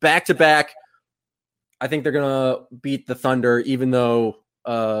then back-to-back, I think they're going to beat the Thunder, even though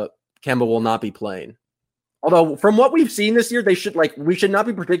Kemba will not be playing. Although from what we've seen this year, we should not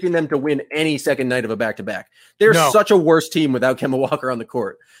be predicting them to win any second night of a back-to-back. They're such a worse team without Kemba Walker on the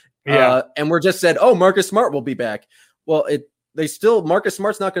court. Yeah. And we're just said, Marcus Smart will be back. Well, Marcus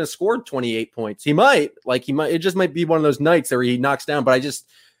Smart's not going to score 28 points. He might, it just might be one of those nights where he knocks down, but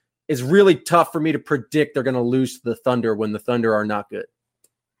it's really tough for me to predict they're going to lose to the Thunder when the Thunder are not good.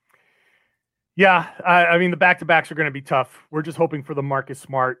 Yeah, I mean, the back-to-backs are going to be tough. We're just hoping for the Marcus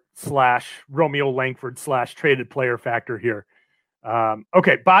Smart / Romeo Langford / traded player factor here.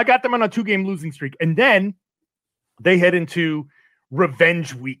 Okay, but I got them on a 2-game losing streak. And then they head into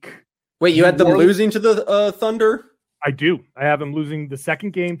revenge week. Wait, you had them losing to the Thunder? I do. I have them losing the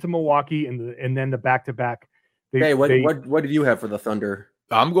second game to Milwaukee and then the back-to-back. What did you have for the Thunder?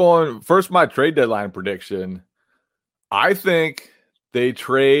 I'm going first, my trade deadline prediction. I think they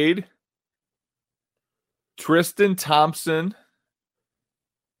trade Tristan Thompson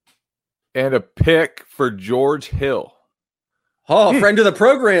and a pick for George Hill. Oh, friend of the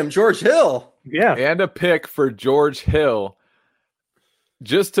program, George Hill. Yeah. And a pick for George Hill.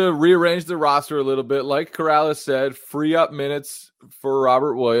 just to rearrange the roster a little bit, like Corrales said, free up minutes for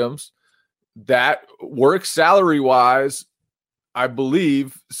Robert Williams. That works salary-wise, I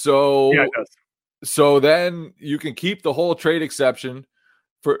believe. So, Yeah, it does. So then you can keep the whole trade exception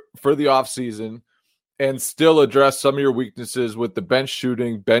for the offseason and still address some of your weaknesses with the bench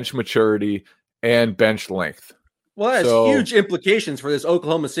shooting, bench maturity, and bench length. Well, that's huge implications for this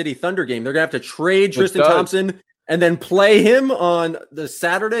Oklahoma City Thunder game. They're going to have to trade Tristan Thompson and then play him on the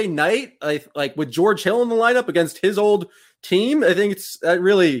Saturday night, like with George Hill in the lineup against his old team. I think that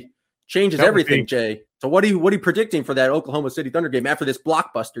really changes everything, Jay. So what are you predicting for that Oklahoma City Thunder game after this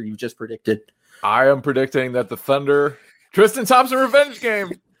blockbuster you just predicted? I am predicting that the Thunder, Tristan Thompson revenge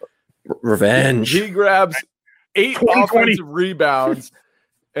game. Revenge. He grabs 8 offensive rebounds,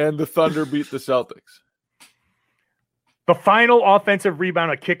 and the Thunder beat the Celtics. The final offensive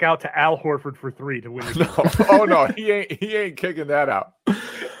rebound, a kick out to Al Horford for 3 to win. No, he ain't kicking that out.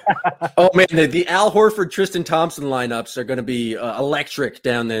 Oh man, the Al Horford, Tristan Thompson lineups are going to be electric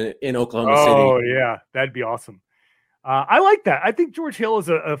down in Oklahoma City. Oh yeah, that'd be awesome. I like that. I think George Hill is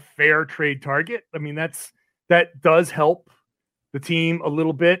a fair trade target. I mean, that does help the team a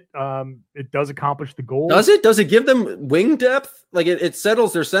little bit. It does accomplish the goal. Does it? Does it give them wing depth? Like it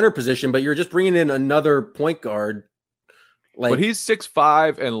settles their center position, but you're just bringing in another point guard. But he's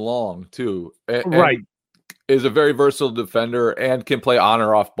 6'5" and long too, right? Is a very versatile defender and can play on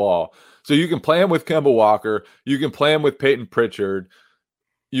or off ball. So you can play him with Kemba Walker, you can play him with Peyton Pritchard,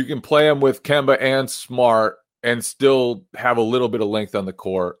 you can play him with Kemba and Smart, and still have a little bit of length on the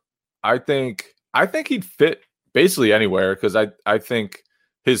court. I think he'd fit basically anywhere because I think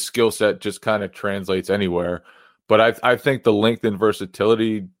his skill set just kind of translates anywhere. But I think the length and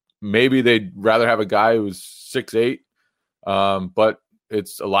versatility, maybe they'd rather have a guy who's 6'8". But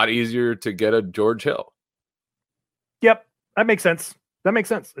it's a lot easier to get a George Hill. Yep, that makes sense.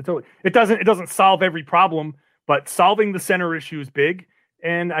 It doesn't solve every problem, but solving the center issue is big.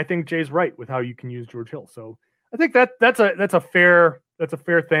 And I think Jay's right with how you can use George Hill. So I think that's a fair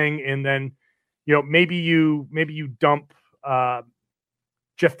thing. And then, maybe you dump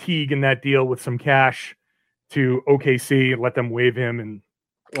Jeff Teague in that deal with some cash to OKC and let them waive him. And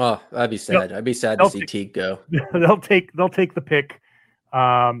that'd be sad. I'd be sad to see Teague go. They'll take the pick.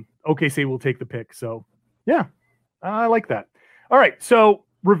 OKC will take the pick. So yeah, I like that. All right. So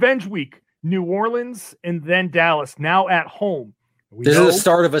revenge week, New Orleans and then Dallas now at home. This is the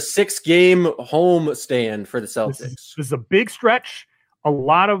start of a 6-game home stand for the Celtics. This is a big stretch, a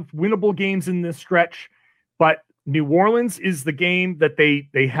lot of winnable games in this stretch, but New Orleans is the game that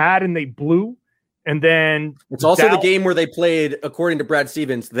they had and they blew. And then it's also the game where they played, according to Brad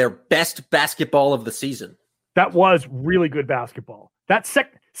Stevens, their best basketball of the season. That was really good basketball. That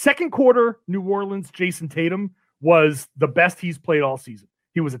second quarter, New Orleans, Jason Tatum was the best he's played all season.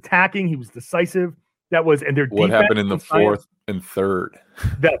 He was attacking. He was decisive. And their what happened in the fourth and third?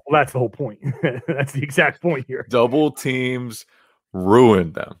 That's the whole point. That's the exact point here. Double teams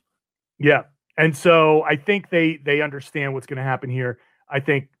ruined them. Yeah. And so I think they understand what's going to happen here. I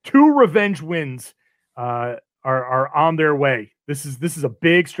think 2 revenge wins are on their way. This is a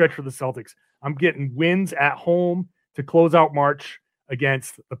big stretch for the Celtics. I'm getting wins at home to close out March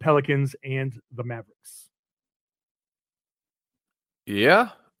against the Pelicans and the Mavericks. Yeah,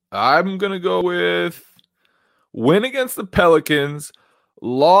 I'm going to go with win against the Pelicans,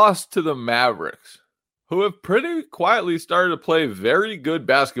 loss to the Mavericks, who have pretty quietly started to play very good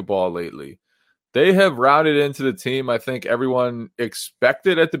basketball lately. They have rounded into the team I think everyone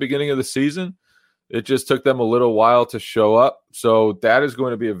expected at the beginning of the season. It just took them a little while to show up. So that is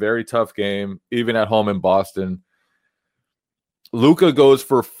going to be a very tough game, even at home in Boston. Luka goes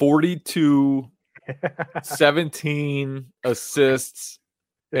for 42, 17 assists,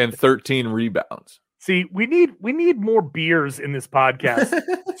 and 13 rebounds. See, we need more beers in this podcast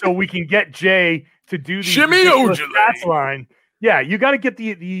so we can get Jay to do the Shimmy stats line. Yeah, you got to get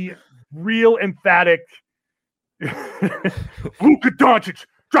the real emphatic. Luka Doncic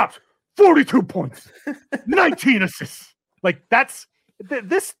drops 42 points, 19 assists. Like that's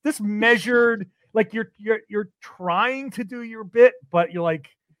this measured. Like you're trying to do your bit, but you're like,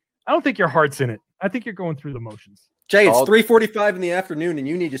 I don't think your heart's in it. I think you're going through the motions. Jay, it's 3:45 in the afternoon, and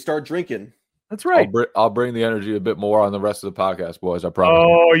you need to start drinking. That's right. I'll bring the energy a bit more on the rest of the podcast, boys. I promise.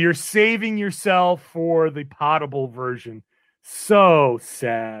 Oh, you're saving yourself for the potable version. So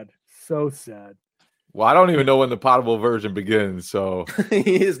sad. So sad. Well, I don't even know when the potable version begins, so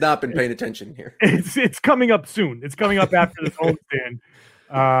he has not been paying attention here. It's coming up soon. It's coming up after this homestand.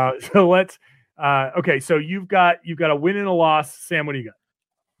 So let's. Okay, so you've got a win and a loss. Sam, what do you got?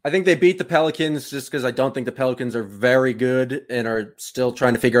 I think they beat the Pelicans just because I don't think the Pelicans are very good and are still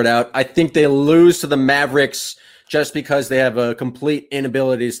trying to figure it out. I think they lose to the Mavericks just because they have a complete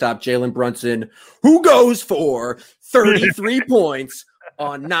inability to stop Jalen Brunson, who goes for 33 points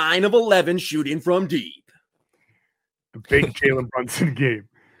on 9 of 11 shooting from deep. The big Jalen Brunson game.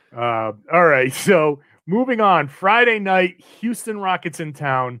 All right, so moving on. Friday night, Houston Rockets in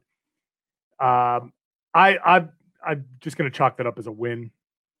town. I'm just going to chalk that up as a win.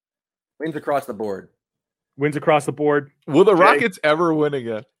 Wins across the board. Wins across the board. Will the Rockets ever win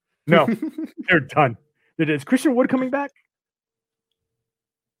again? No, they're done. Is Christian Wood coming back?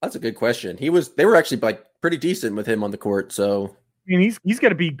 That's a good question. They were actually like pretty decent with him on the court. So I mean, he's got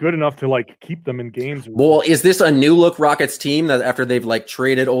to be good enough to like keep them in games. Well, is this a new look Rockets team that after they've like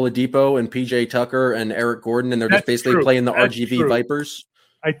traded Oladipo and PJ Tucker and Eric Gordon, and they're just basically playing the RGV Vipers?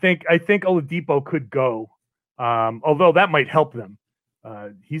 I think Oladipo could go, although that might help them.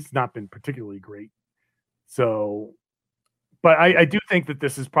 He's not been particularly great. So, but I do think that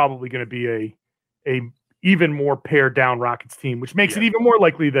this is probably going to be a even more pared down Rockets team, which makes it even more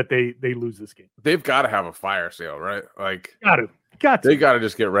likely that they lose this game. They've got to have a fire sale, right? Like, got to. They got to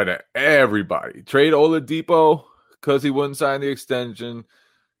just get rid of everybody. Trade Oladipo because he wouldn't sign the extension.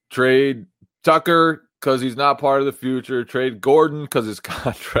 Trade Tucker because he's not part of the future. Trade Gordon because his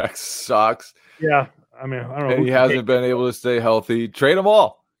contract sucks. Yeah. I mean, I don't know. And he hasn't been able to stay healthy. Trade them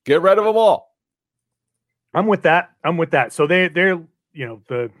all. Get rid of them all. I'm with that. So they're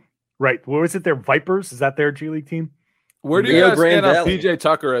right. What was it? They're Vipers. Is that their G League team? Where do you guys stand on PJ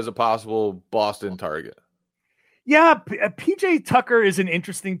Tucker as a possible Boston target? Yeah, PJ Tucker is an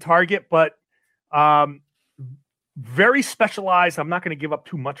interesting target, but very specialized. I'm not going to give up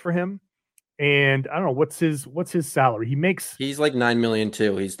too much for him. And I don't know what's his salary. He's like $9 million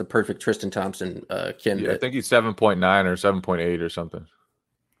too. He's the perfect Tristan Thompson candidate. Yeah, I think he's 7.9 or 7.8 or something.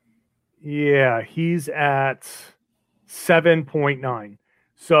 Yeah, he's at 7.9.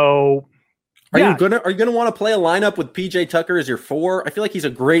 So are you gonna want to play a lineup with PJ Tucker as your 4? I feel like he's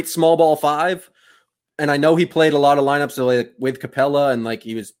a great small ball 5. And I know he played a lot of lineups with Capella and like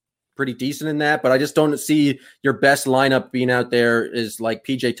he was pretty decent in that, but I just don't see your best lineup being out there is like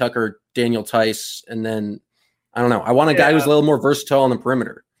PJ Tucker, Daniel Tice, and then I don't know. I want a guy who's a little more versatile on the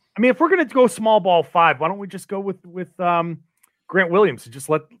perimeter. I mean, if we're going to go small ball 5, why don't we just go with Grant Williams and just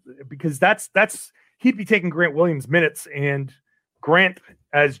because that's he'd be taking Grant Williams minutes, and Grant,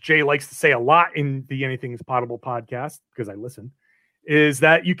 as Jay likes to say a lot in the Anything is Potable podcast, because I listen, is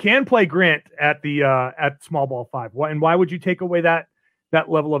that you can play Grant at the at small ball 5. Why would you take away that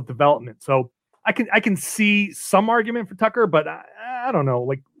level of development? So I can see some argument for Tucker, but I don't know.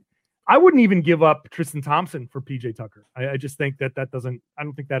 Like, I wouldn't even give up Tristan Thompson for PJ Tucker. I just think that doesn't. I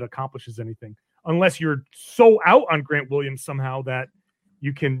don't think that accomplishes anything unless you're so out on Grant Williams somehow that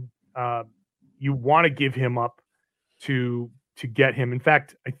you can you want to give him up to get him. In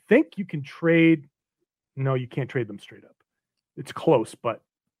fact, I think you can trade. No, you can't trade them straight up. It's close, but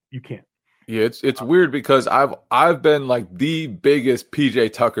you can't. Yeah, it's weird because I've been like the biggest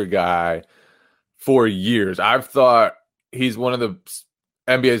PJ Tucker guy for years. I've thought he's one of the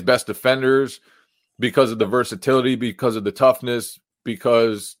NBA's best defenders because of the versatility, because of the toughness,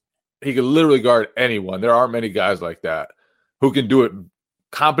 because he can literally guard anyone. There aren't many guys like that who can do it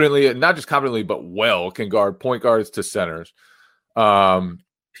competently, and not just competently, but well, can guard point guards to centers.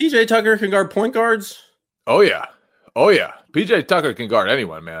 PJ Tucker can guard point guards? Oh yeah. PJ Tucker can guard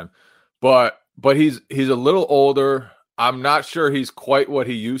anyone, man. But he's a little older. I'm not sure he's quite what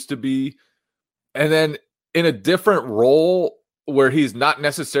he used to be. And then in a different role where he's not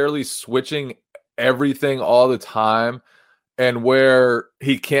necessarily switching everything all the time, and where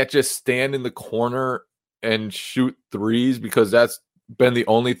he can't just stand in the corner and shoot threes because that's been the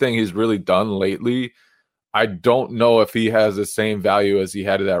only thing he's really done lately. I don't know if he has the same value as he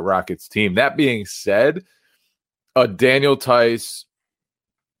had to that Rockets team. That being said, a Daniel Tice,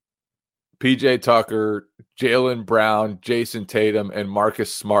 PJ Tucker, Jaylen Brown, Jason Tatum, and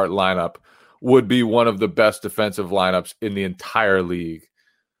Marcus Smart lineup would be one of the best defensive lineups in the entire league.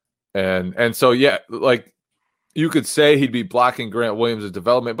 And so, yeah, like you could say he'd be blocking Grant Williams'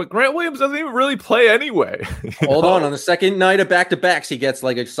 development, but Grant Williams doesn't even really play anyway. Hold on the second night of back-to-backs, he gets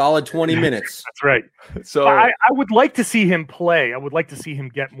like a solid 20 minutes. That's right. So I would like to see him play. I would like to see him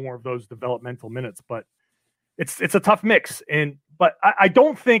get more of those developmental minutes, but it's a tough mix. But I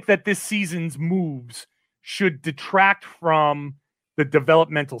don't think that this season's moves should detract from the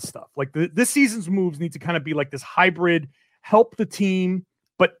developmental stuff. Like this season's moves need to kind of be like this hybrid, help the team,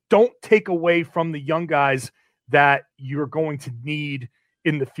 but don't take away from the young guys that you're going to need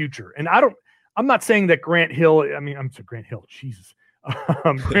in the future. And I'm not saying that Grant Hill, Jesus.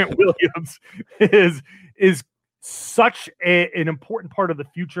 Grant Williams is such an important part of the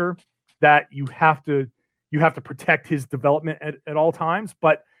future that you have to protect his development at all times.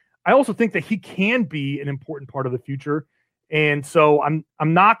 But I also think that he can be an important part of the future. And so I'm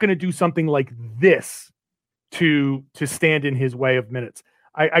not going to do something like this to stand in his way of minutes.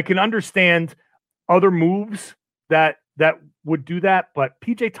 I can understand other moves that would do that, but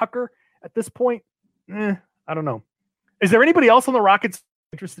PJ Tucker at this point, I don't know. Is there anybody else on the Rockets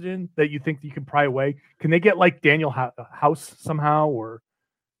interested in that you think you can pry away? Can they get like Daniel House somehow? Or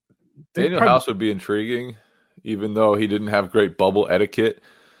Daniel House would be intriguing, even though he didn't have great bubble etiquette.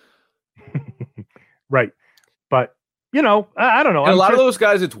 Right. But, I don't know. And a lot of those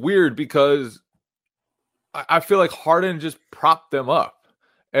guys, it's weird because I feel like Harden just propped them up.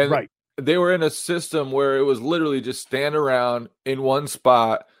 And right. They were in a system where it was literally just stand around in one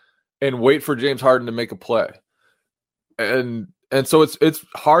spot and wait for James Harden to make a play. And so it's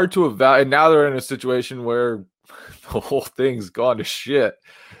hard to evaluate. And now they're in a situation where the whole thing's gone to shit.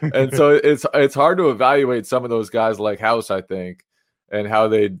 And so it's hard to evaluate some of those guys like House, I think, and how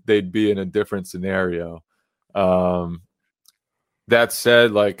they'd be in a different scenario. That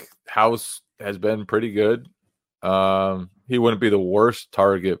said, like, House has been pretty good. He wouldn't be the worst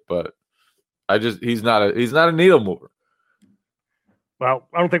target, but he's not a needle mover. Well,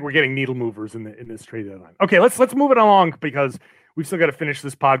 I don't think we're getting needle movers in this trade deadline. Okay, let's move it along because we've still got to finish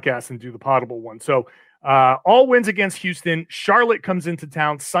this podcast and do the potable one. So all wins against Houston. Charlotte comes into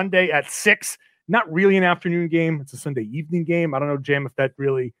town Sunday at 6. Not really an afternoon game. It's a Sunday evening game. I don't know, Jam, if that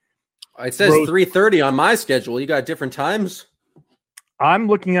really... It says 3:30 on my schedule. You got different times? I'm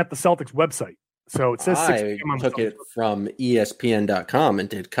looking at the Celtics website. So it says 6 p.m. I took it from ESPN.com and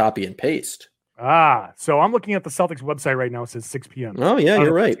did copy and paste. So I'm looking at the Celtics website right now. It says 6 p.m. Oh, yeah,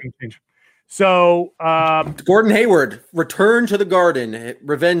 you're right. So Gordon Hayward, return to the Garden.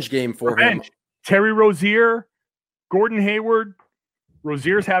 Revenge game for him. Terry Rozier, Gordon Hayward.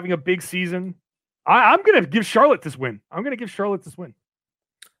 Rozier's having a big season. I'm going to give Charlotte this win.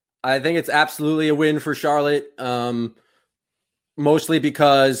 I think it's absolutely a win for Charlotte. Mostly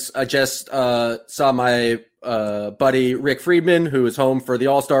because I just saw my buddy Rick Friedman, who is home for the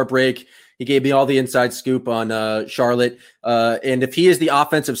All-Star break. He gave me all the inside scoop on Charlotte. And if he is the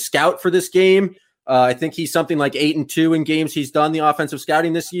offensive scout for this game, I think he's something like 8-2 in games he's done the offensive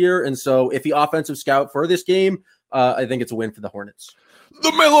scouting this year. And so if he offensive scout for this game, I think it's a win for the Hornets.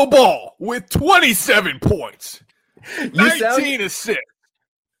 LaMelo Ball with 27 points, 19 assists,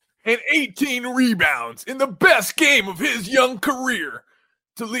 and 18 rebounds in the best game of his young career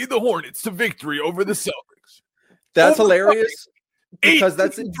to lead the Hornets to victory over the Celtics. That's hilarious because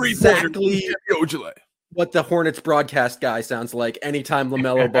that's exactly what the Hornets broadcast guy sounds like anytime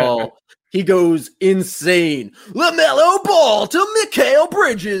LaMelo Ball. He goes insane. LaMelo Ball to Mikal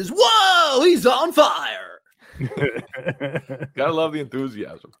Bridges. Whoa, he's on fire. Gotta love the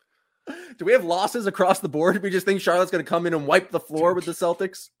enthusiasm. Do we have losses across the board? We just think Charlotte's going to come in and wipe the floor with the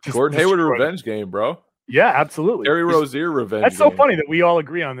Celtics? Gordon Hayward revenge game, bro. Yeah, absolutely. Terry Rozier revenge That's so funny that we all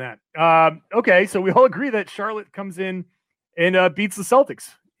agree on that. Okay, so we all agree that Charlotte comes in and beats the Celtics,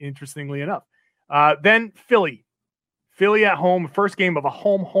 interestingly enough. Then Philly at home, first game of a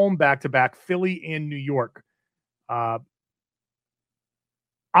home back-to-back, Philly and New York. I'm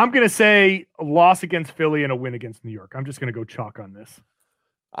going to say a loss against Philly and a win against New York. I'm just going to go chalk on this.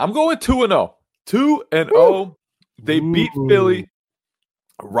 I'm going 2-0. 2-0. They beat Philly.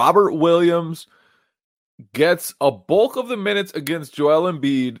 Robert Williams gets a bulk of the minutes against Joel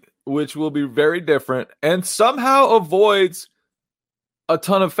Embiid, which will be very different, and somehow avoids a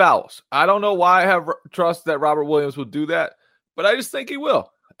ton of fouls. I don't know why I have trust that Robert Williams will do that, but I just think he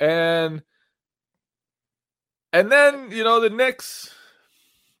will. And then, the Knicks,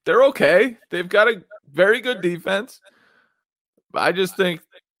 they're okay. They've got a very good defense. I just think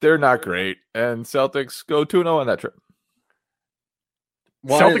they're not great. And Celtics go 2-0 on that trip.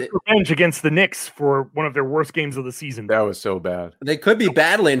 Celtics revenge against the Knicks for one of their worst games of the season. That was so bad. They could be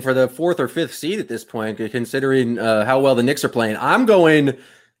battling for the 4th or 5th seed at this point, considering how well the Knicks are playing. I'm going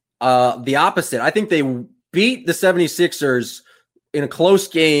the opposite. I think they beat the 76ers in a close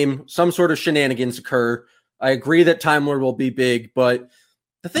game. Some sort of shenanigans occur. I agree that Time Lord will be big, but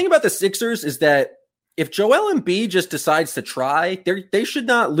the thing about the Sixers is that if Joel Embiid just decides to try, they should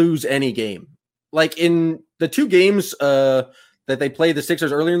not lose any game. Like in the 2 games that they played the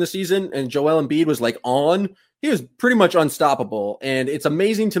Sixers earlier in the season and Joel Embiid was he was pretty much unstoppable. And it's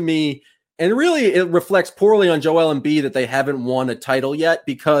amazing to me. And really it reflects poorly on Joel Embiid that they haven't won a title yet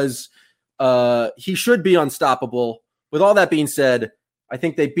because he should be unstoppable. With all that being said, I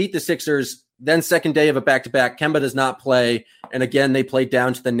think they beat the Sixers. then second day of a back-to-back, Kemba does not play. And again, they played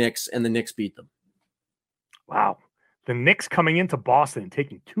down to the Knicks, and the Knicks beat them. Wow. The Knicks coming into Boston and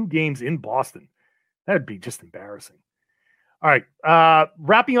taking 2 games in Boston. That would be just embarrassing. All right.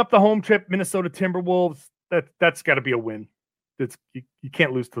 Wrapping up the home trip, Minnesota Timberwolves. That's got to be a win. You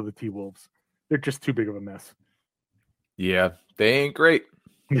can't lose to the T-Wolves. They're just too big of a mess. Yeah, they ain't great.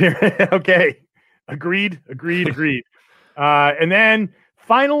 Okay. Agreed. And then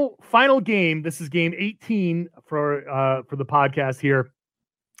final game. This is game 18 for the podcast here.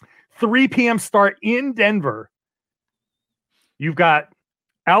 3 p.m. start in Denver. You've got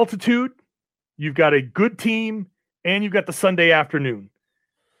altitude, you've got a good team, and you've got the Sunday afternoon.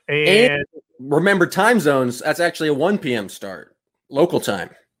 And remember time zones, that's actually a 1 p.m. start, local time.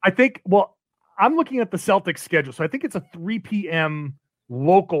 I think, well, I'm looking at the Celtics schedule, so I think it's a 3 p.m.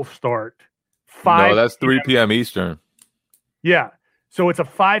 local start. No, that's 3 p.m. Eastern. Yeah. So it's a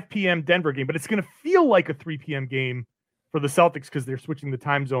 5 p.m. Denver game, but it's going to feel like a 3 p.m. game for the Celtics because they're switching the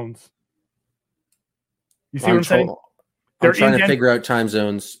time zones. You see what I'm saying? I'm trying to figure out time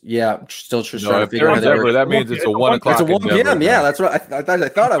zones. Yeah, still just trying to figure out. Denver, that means it's a 1 o'clock. It's a 1 p.m. Yeah, that's what I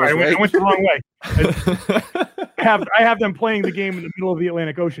thought I was right. I went the wrong way. I have them playing the game in the middle of the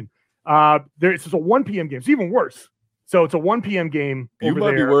Atlantic Ocean. It's just a 1 p.m. game. It's even worse. So it's a 1 p.m. game. You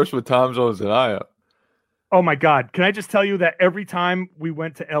might be worse with time zones than I am. Oh my God. Can I just tell you that every time we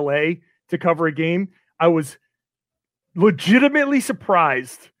went to LA to cover a game, I was legitimately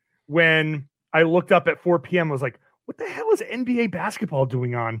surprised when I looked up at 4 p.m. I was like, what the hell is NBA basketball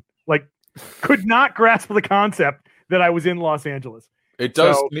doing on? Like, could not grasp the concept that I was in Los Angeles. It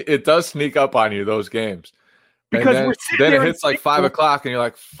does sneak up on you, those games. Because then it hits like 5 o'clock and you're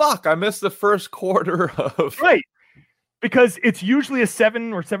like, fuck, I missed the first quarter of. Right. Because it's usually a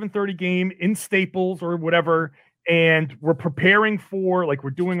 7 or 7:30 game in Staples or whatever. And we're preparing for, like, we're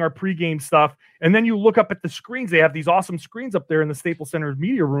doing our pregame stuff. And then you look up at the screens. They have these awesome screens up there in the Staples Center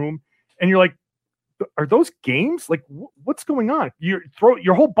media room. And you're like, are those games? Like, what's going on? Your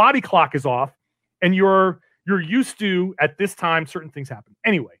whole body clock is off. And you're used to, at this time, certain things happen.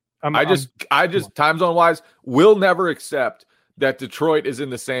 Anyway. I just time zone wise, will never accept that Detroit is in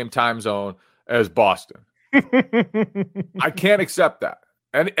the same time zone as Boston. I can't accept that.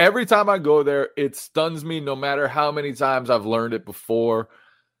 And every time I go there, it stuns me no matter how many times I've learned it before.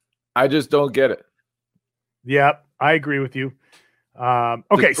 I just don't get it. Yeah, I agree with you. Okay,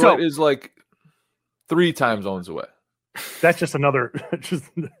 Detroit so is like 3 time zones away. That's just another.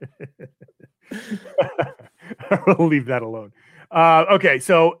 I'll leave that alone. Okay,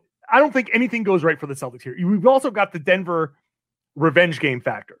 so I don't think anything goes right for the Celtics here. We've also got the Denver revenge game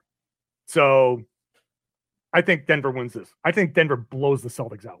factor. So I think Denver wins this. I think Denver blows the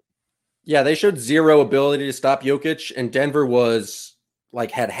Celtics out. Yeah, they showed zero ability to stop Jokic, and Denver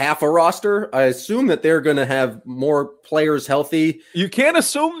had half a roster. I assume that they're going to have more players healthy. You can't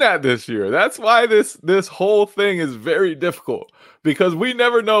assume that this year. That's why this whole thing is very difficult because we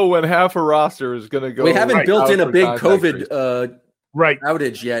never know when half a roster is going to go. We haven't built in a big COVID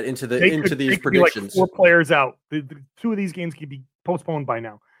outage yet into these predictions. Like 4 players out. The 2 of these games could be postponed by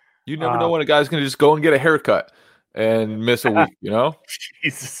now. You never know when a guy's going to just go and get a haircut and miss a week, you know?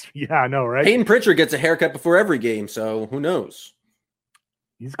 Jesus. Yeah, I know, right? Peyton Pritchard gets a haircut before every game, so who knows?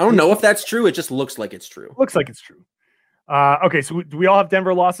 I don't know if that's true. It just looks like it's true. Looks like it's true. Okay, so do we all have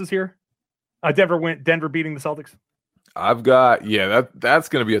Denver losses here? Denver beating the Celtics? I've got, that's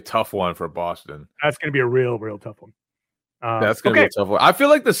going to be a tough one for Boston. That's going to be a real, real tough one. That's going to be a tough one. I feel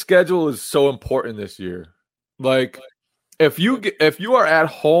like the schedule is so important this year. Like, if you are at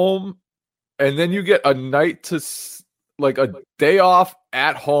home and then you get a night to like a day off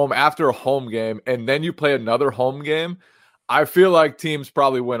at home after a home game and then you play another home game, I feel like teams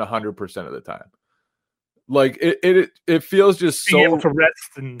probably win 100% of the time. Like it feels just so able to rest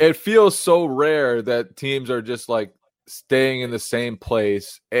it feels so rare that teams are just like staying in the same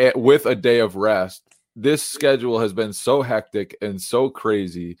place with a day of rest. This schedule has been so hectic and so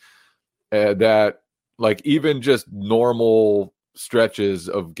crazy that like even just normal stretches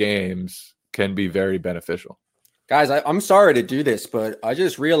of games can be very beneficial. Guys, I'm sorry to do this, but I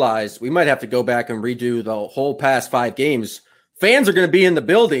just realized we might have to go back and redo the whole past 5 games. Fans are going to be in the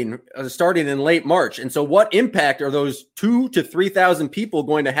building starting in late March. And so what impact are those 2,000 to 3,000 people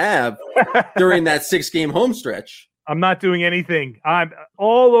going to have during that 6-game home stretch? I'm not doing anything.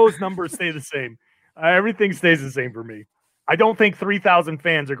 All those numbers stay the same. Everything stays the same for me. I don't think 3,000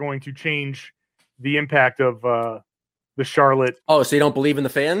 fans are going to change the impact of the Charlotte. Oh, so you don't believe in the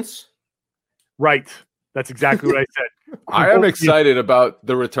fans? Right. That's exactly what I said. I am excited about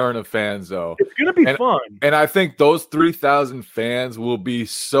the return of fans, though. It's going to be fun. And I think those 3,000 fans will be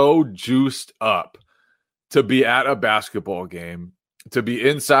so juiced up to be at a basketball game, to be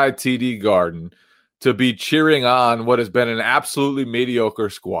inside TD Garden, to be cheering on what has been an absolutely mediocre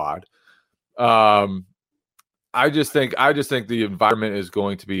squad. I just think the environment is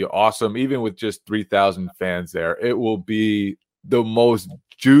going to be awesome, even with just 3,000 fans there. It will be the most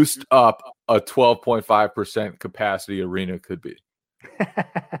juiced up a 12.5% capacity arena could be.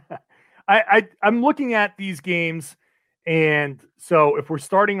 I'm looking at these games, and so if we're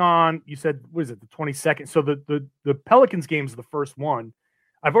starting on, you said, what is it, the 22nd? So the Pelicans game is the first one.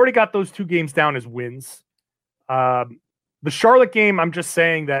 I've already got those 2 games down as wins. The Charlotte game, I'm just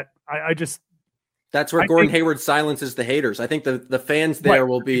saying that I just. That's where Gordon Hayward silences the haters. I think the fans there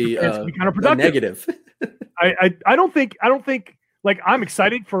will be counterproductive. Negative. I don't think like I'm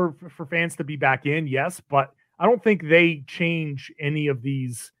excited for fans to be back in, yes, but I don't think they change any of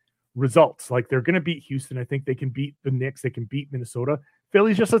these results. Like they're going to beat Houston. I think they can beat the Knicks. They can beat Minnesota.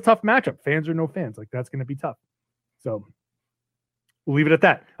 Philly's just a tough matchup. Fans or no fans, like that's going to be tough. So we'll leave it at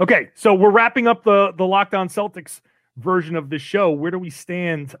that. Okay, so we're wrapping up the Locked On Celtics version of this show. Where do we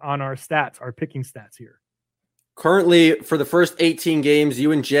stand on our stats, our picking stats here? Currently, for the first 18 games,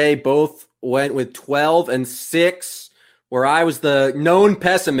 you and Jay both went with 12-6, where I was the known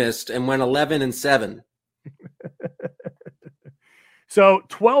pessimist and went 11-7. So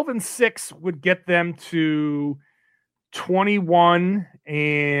 12-6 would get them to 31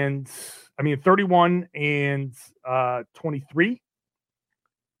 and 23.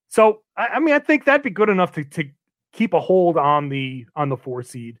 So I think that'd be good enough to keep a hold on the 4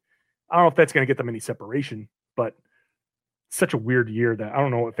 seed. I don't know if that's going to get them any separation, but it's such a weird year that I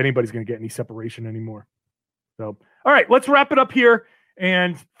don't know if anybody's going to get any separation anymore. So, all right, let's wrap it up here.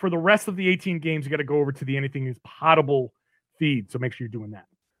 And for the rest of the 18 games, you got to go over to the Anything is Potable feed. So make sure you're doing that.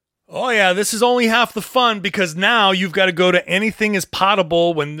 Oh, yeah, this is only half the fun because now you've got to go to Anything is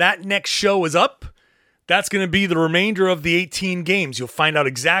Potable when that next show is up. That's going to be the remainder of the 18 games. You'll find out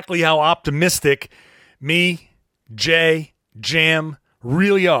exactly how optimistic me, Jay, Jam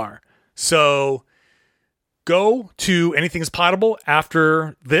really are. So go to Anything is Potable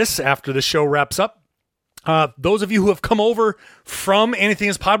after the show wraps up. Those of you who have come over from Anything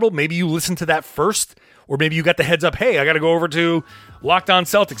is Potable, maybe you listened to that first, or maybe you got the heads up, hey, I got to go over to Locked On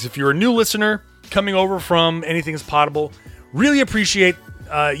Celtics. If you're a new listener coming over from Anything is Potable, really appreciate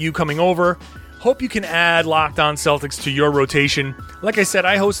you coming over. Hope you can add Locked On Celtics to your rotation. Like I said,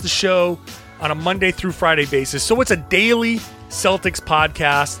 I host the show on a Monday through Friday basis, so it's a daily Celtics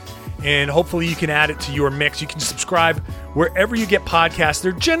podcast, and hopefully you can add it to your mix. You can subscribe wherever you get podcasts.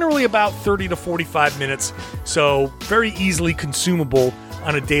 They're generally about 30 to 45 minutes, so very easily consumable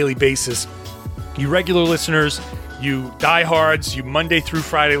on a daily basis. You regular listeners, you diehards, you Monday through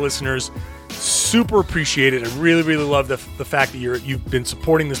Friday listeners, super appreciate it. I really, really love the fact that you've been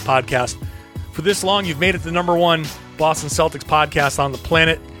supporting this podcast for this long. You've made it the #1 Boston Celtics podcast on the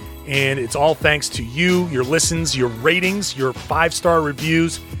planet, and it's all thanks to you, your listens, your ratings, your 5-star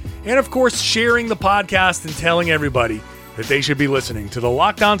reviews, and of course, sharing the podcast and telling everybody that they should be listening to the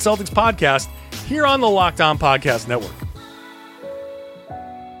Locked On Celtics podcast here on the Locked On Podcast Network.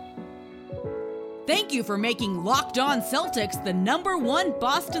 Thank you for making Locked On Celtics the #1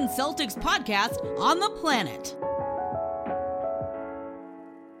 Boston Celtics podcast on the planet.